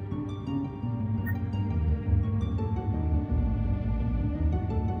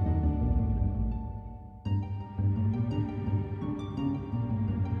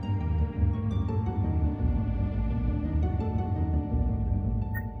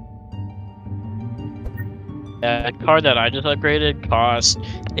 That card that I just upgraded cost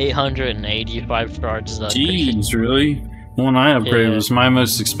 885 charges. Jeez, really? The one I upgraded was my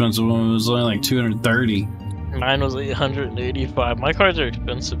most expensive one. It was only like 230. Mine was 885. My cards are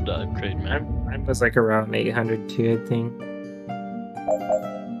expensive to upgrade, man. Mine was like around 800 too, I think.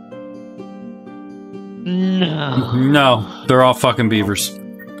 No. No, they're all fucking beavers.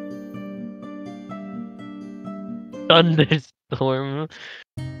 Thunderstorm.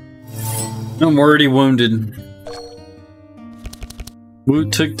 I'm already wounded.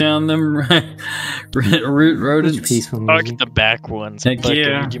 Woot took down them root rodents. Peaceful I'll get the back ones. Heck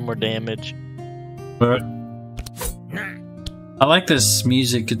yeah. Do more damage. But I like this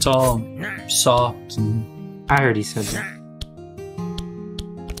music. It's all soft. And I already said that.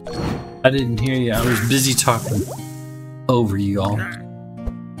 I didn't hear you. I was busy talking over you all.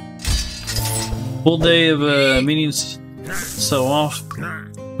 Full day of meetings. So off.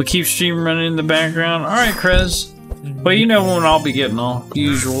 We keep stream running in the background. All right, Krez. Well, you know when I'll be getting all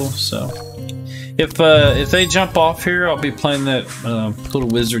usual. So if they jump off here, I'll be playing that little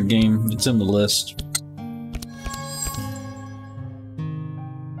wizard game. It's in the list.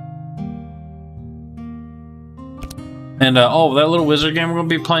 And oh, that little wizard game we're gonna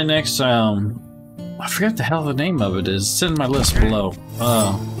be playing next. I forget the hell the name of it is. It's in my list below.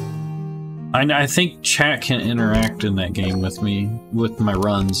 I think chat can interact in that game with me, with my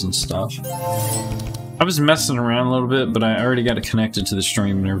runs and stuff. I was messing around a little bit, but I already got it connected to the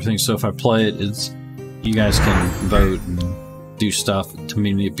stream and everything, so if I play it, you guys can vote and do stuff to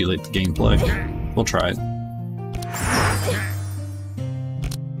manipulate the gameplay. We'll try it.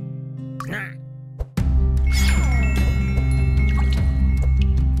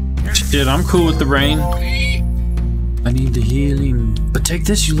 Shit, I'm cool with the rain. I need the healing. But take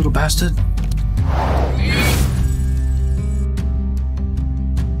this, you little bastard.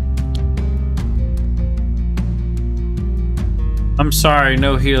 I'm sorry,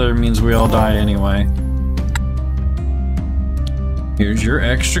 no healer means we all die anyway. Here's your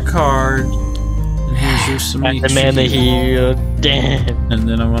extra card. And here's your some the man to heal. Damn. And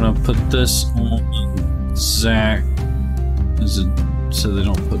then I'm gonna put this on Zach. So they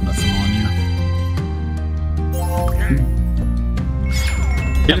don't put nothing on you.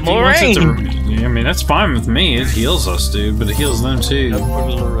 Yeah, more rain. I mean, that's fine with me. It heals us, dude, but it heals them too.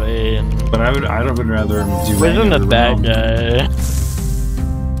 Rain. But I would rather do rain. Wasn't a bad guy.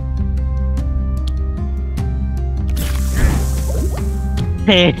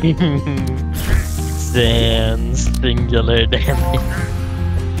 Sans singular damage.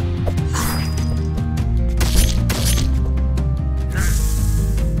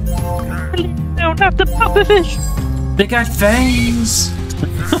 Don't have to pop a fish. They got fangs.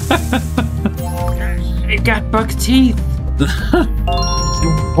 They got buck teeth.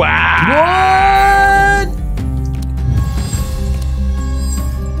 Wow! What?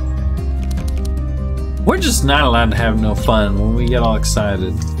 We're just not allowed to have no fun when we get all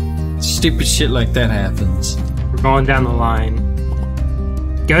excited. Stupid shit like that happens. We're going down the line.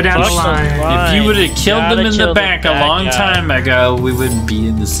 Go down the line. If you would have killed them in the back a long time ago, we wouldn't be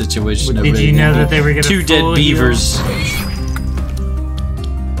in this situation. Did you know that they were going to two dead beavers?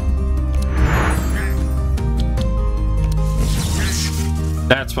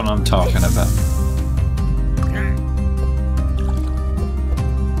 That's what I'm talking about.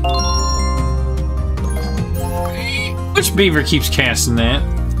 Which beaver keeps casting that?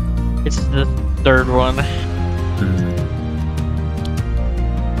 It's the third one.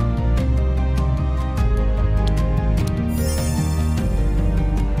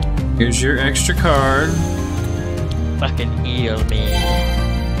 Here's your extra card. Fucking heal me.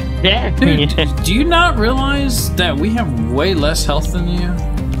 Yeah. Dude, do you not realize that we have way less health than you?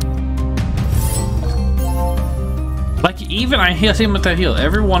 Like, even I hit him with that heal.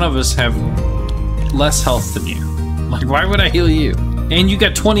 Every one of us have less health than you. Like, why would I heal you? And you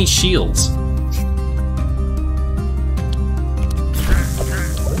got 20 shields.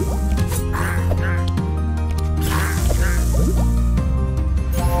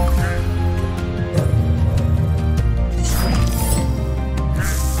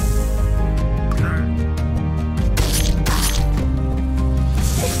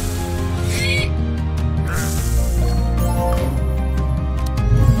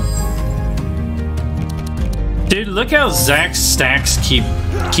 Dude, look how Zach's stacks keep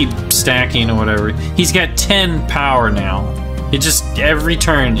stacking or whatever. He's got 10 power now. It just, every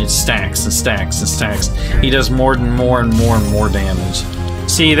turn, it stacks and stacks and stacks. He does more and more and more and more damage.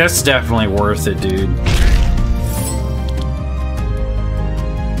 See, that's definitely worth it, dude.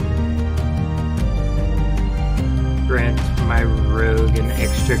 Grant my rogue an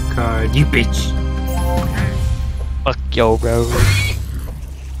extra card. You bitch. Fuck yo, bro.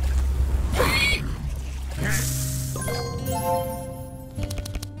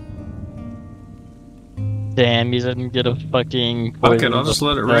 Damn, he didn't get a fucking poison. Fuck it, I'll just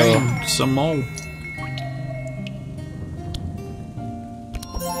let it rain some more.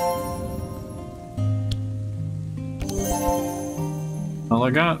 All I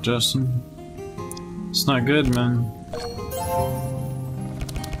got, Justin. It's not good, man.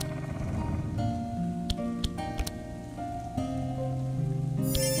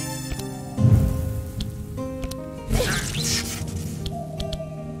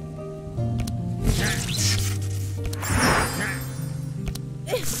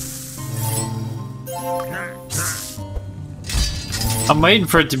 I'm waiting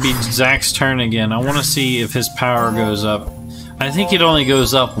for it to be Zach's turn again. I want to see if his power goes up. I think it only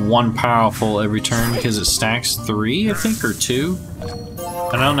goes up 1 powerful every turn because it stacks 3, I think, or 2.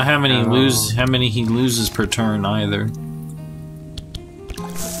 I don't know how many he loses per turn either.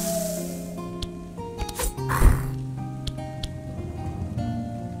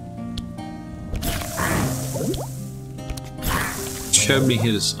 Showed me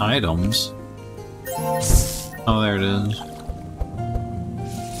his items. Oh, there it is.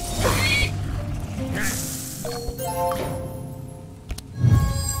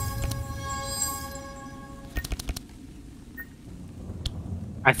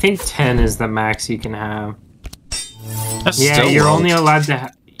 I think 10 is the max you can have. That's Yeah, still you're low. only allowed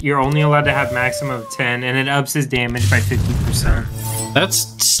to have maximum of 10, and it ups his damage by 50%.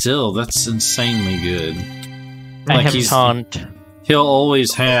 That's insanely good. I have taunt. He'll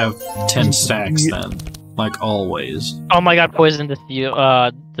always have 10 stacks then. Like always. Oh my god, poison to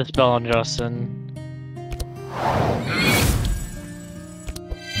the spell on Justin.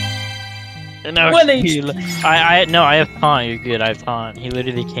 No, I have taunt. You're good. I have taunt. He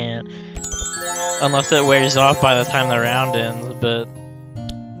literally can't, unless it wears off by the time the round ends. But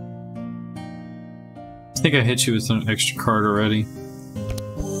I think I hit you with an extra card already.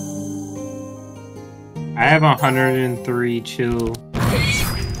 I have 103 chill.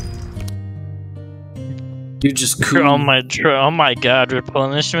 You're just cool. Oh my god,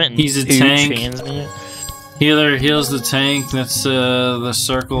 replenishment. He's a tank. Healer heals the tank. That's the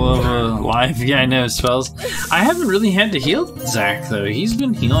circle of life. Yeah, I know spells. I haven't really had to heal Zach though. He's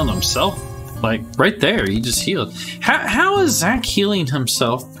been healing himself. Like right there, he just healed. How is Zach healing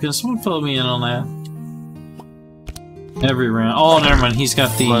himself? Can someone fill me in on that? Every round. Oh, never mind. He's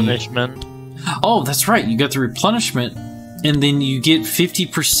got the replenishment. Oh, that's right. You got the replenishment, and then you get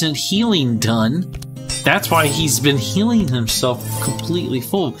 50% healing done. That's why he's been healing himself completely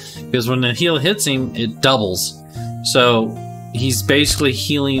full. Because when the heal hits him, it doubles. So he's basically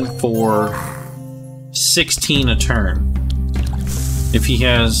healing for 16 a turn. If he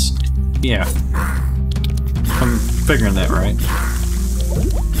has... Yeah. I'm figuring that right.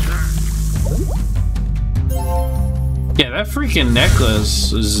 Yeah, that freaking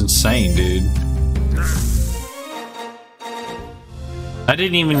necklace is insane, dude. I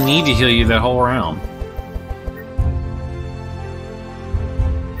didn't even need to heal you that whole round.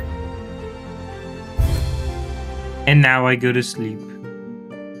 And now I go to sleep.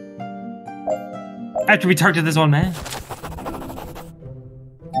 After we talk to this old man.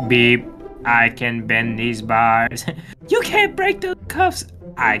 Beep. I can bend these bars. You can't break those cuffs.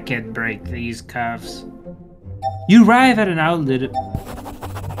 I can break these cuffs. You arrive at an outlet.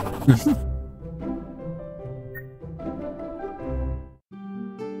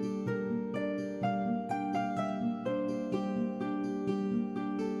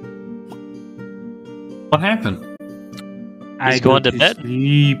 What happened? I He's going to bed?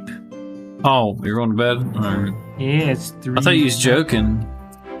 Sleep. Oh, you're going to bed? All right. Yeah, it's 3. I thought you was joking.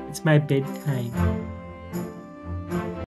 It's my bedtime.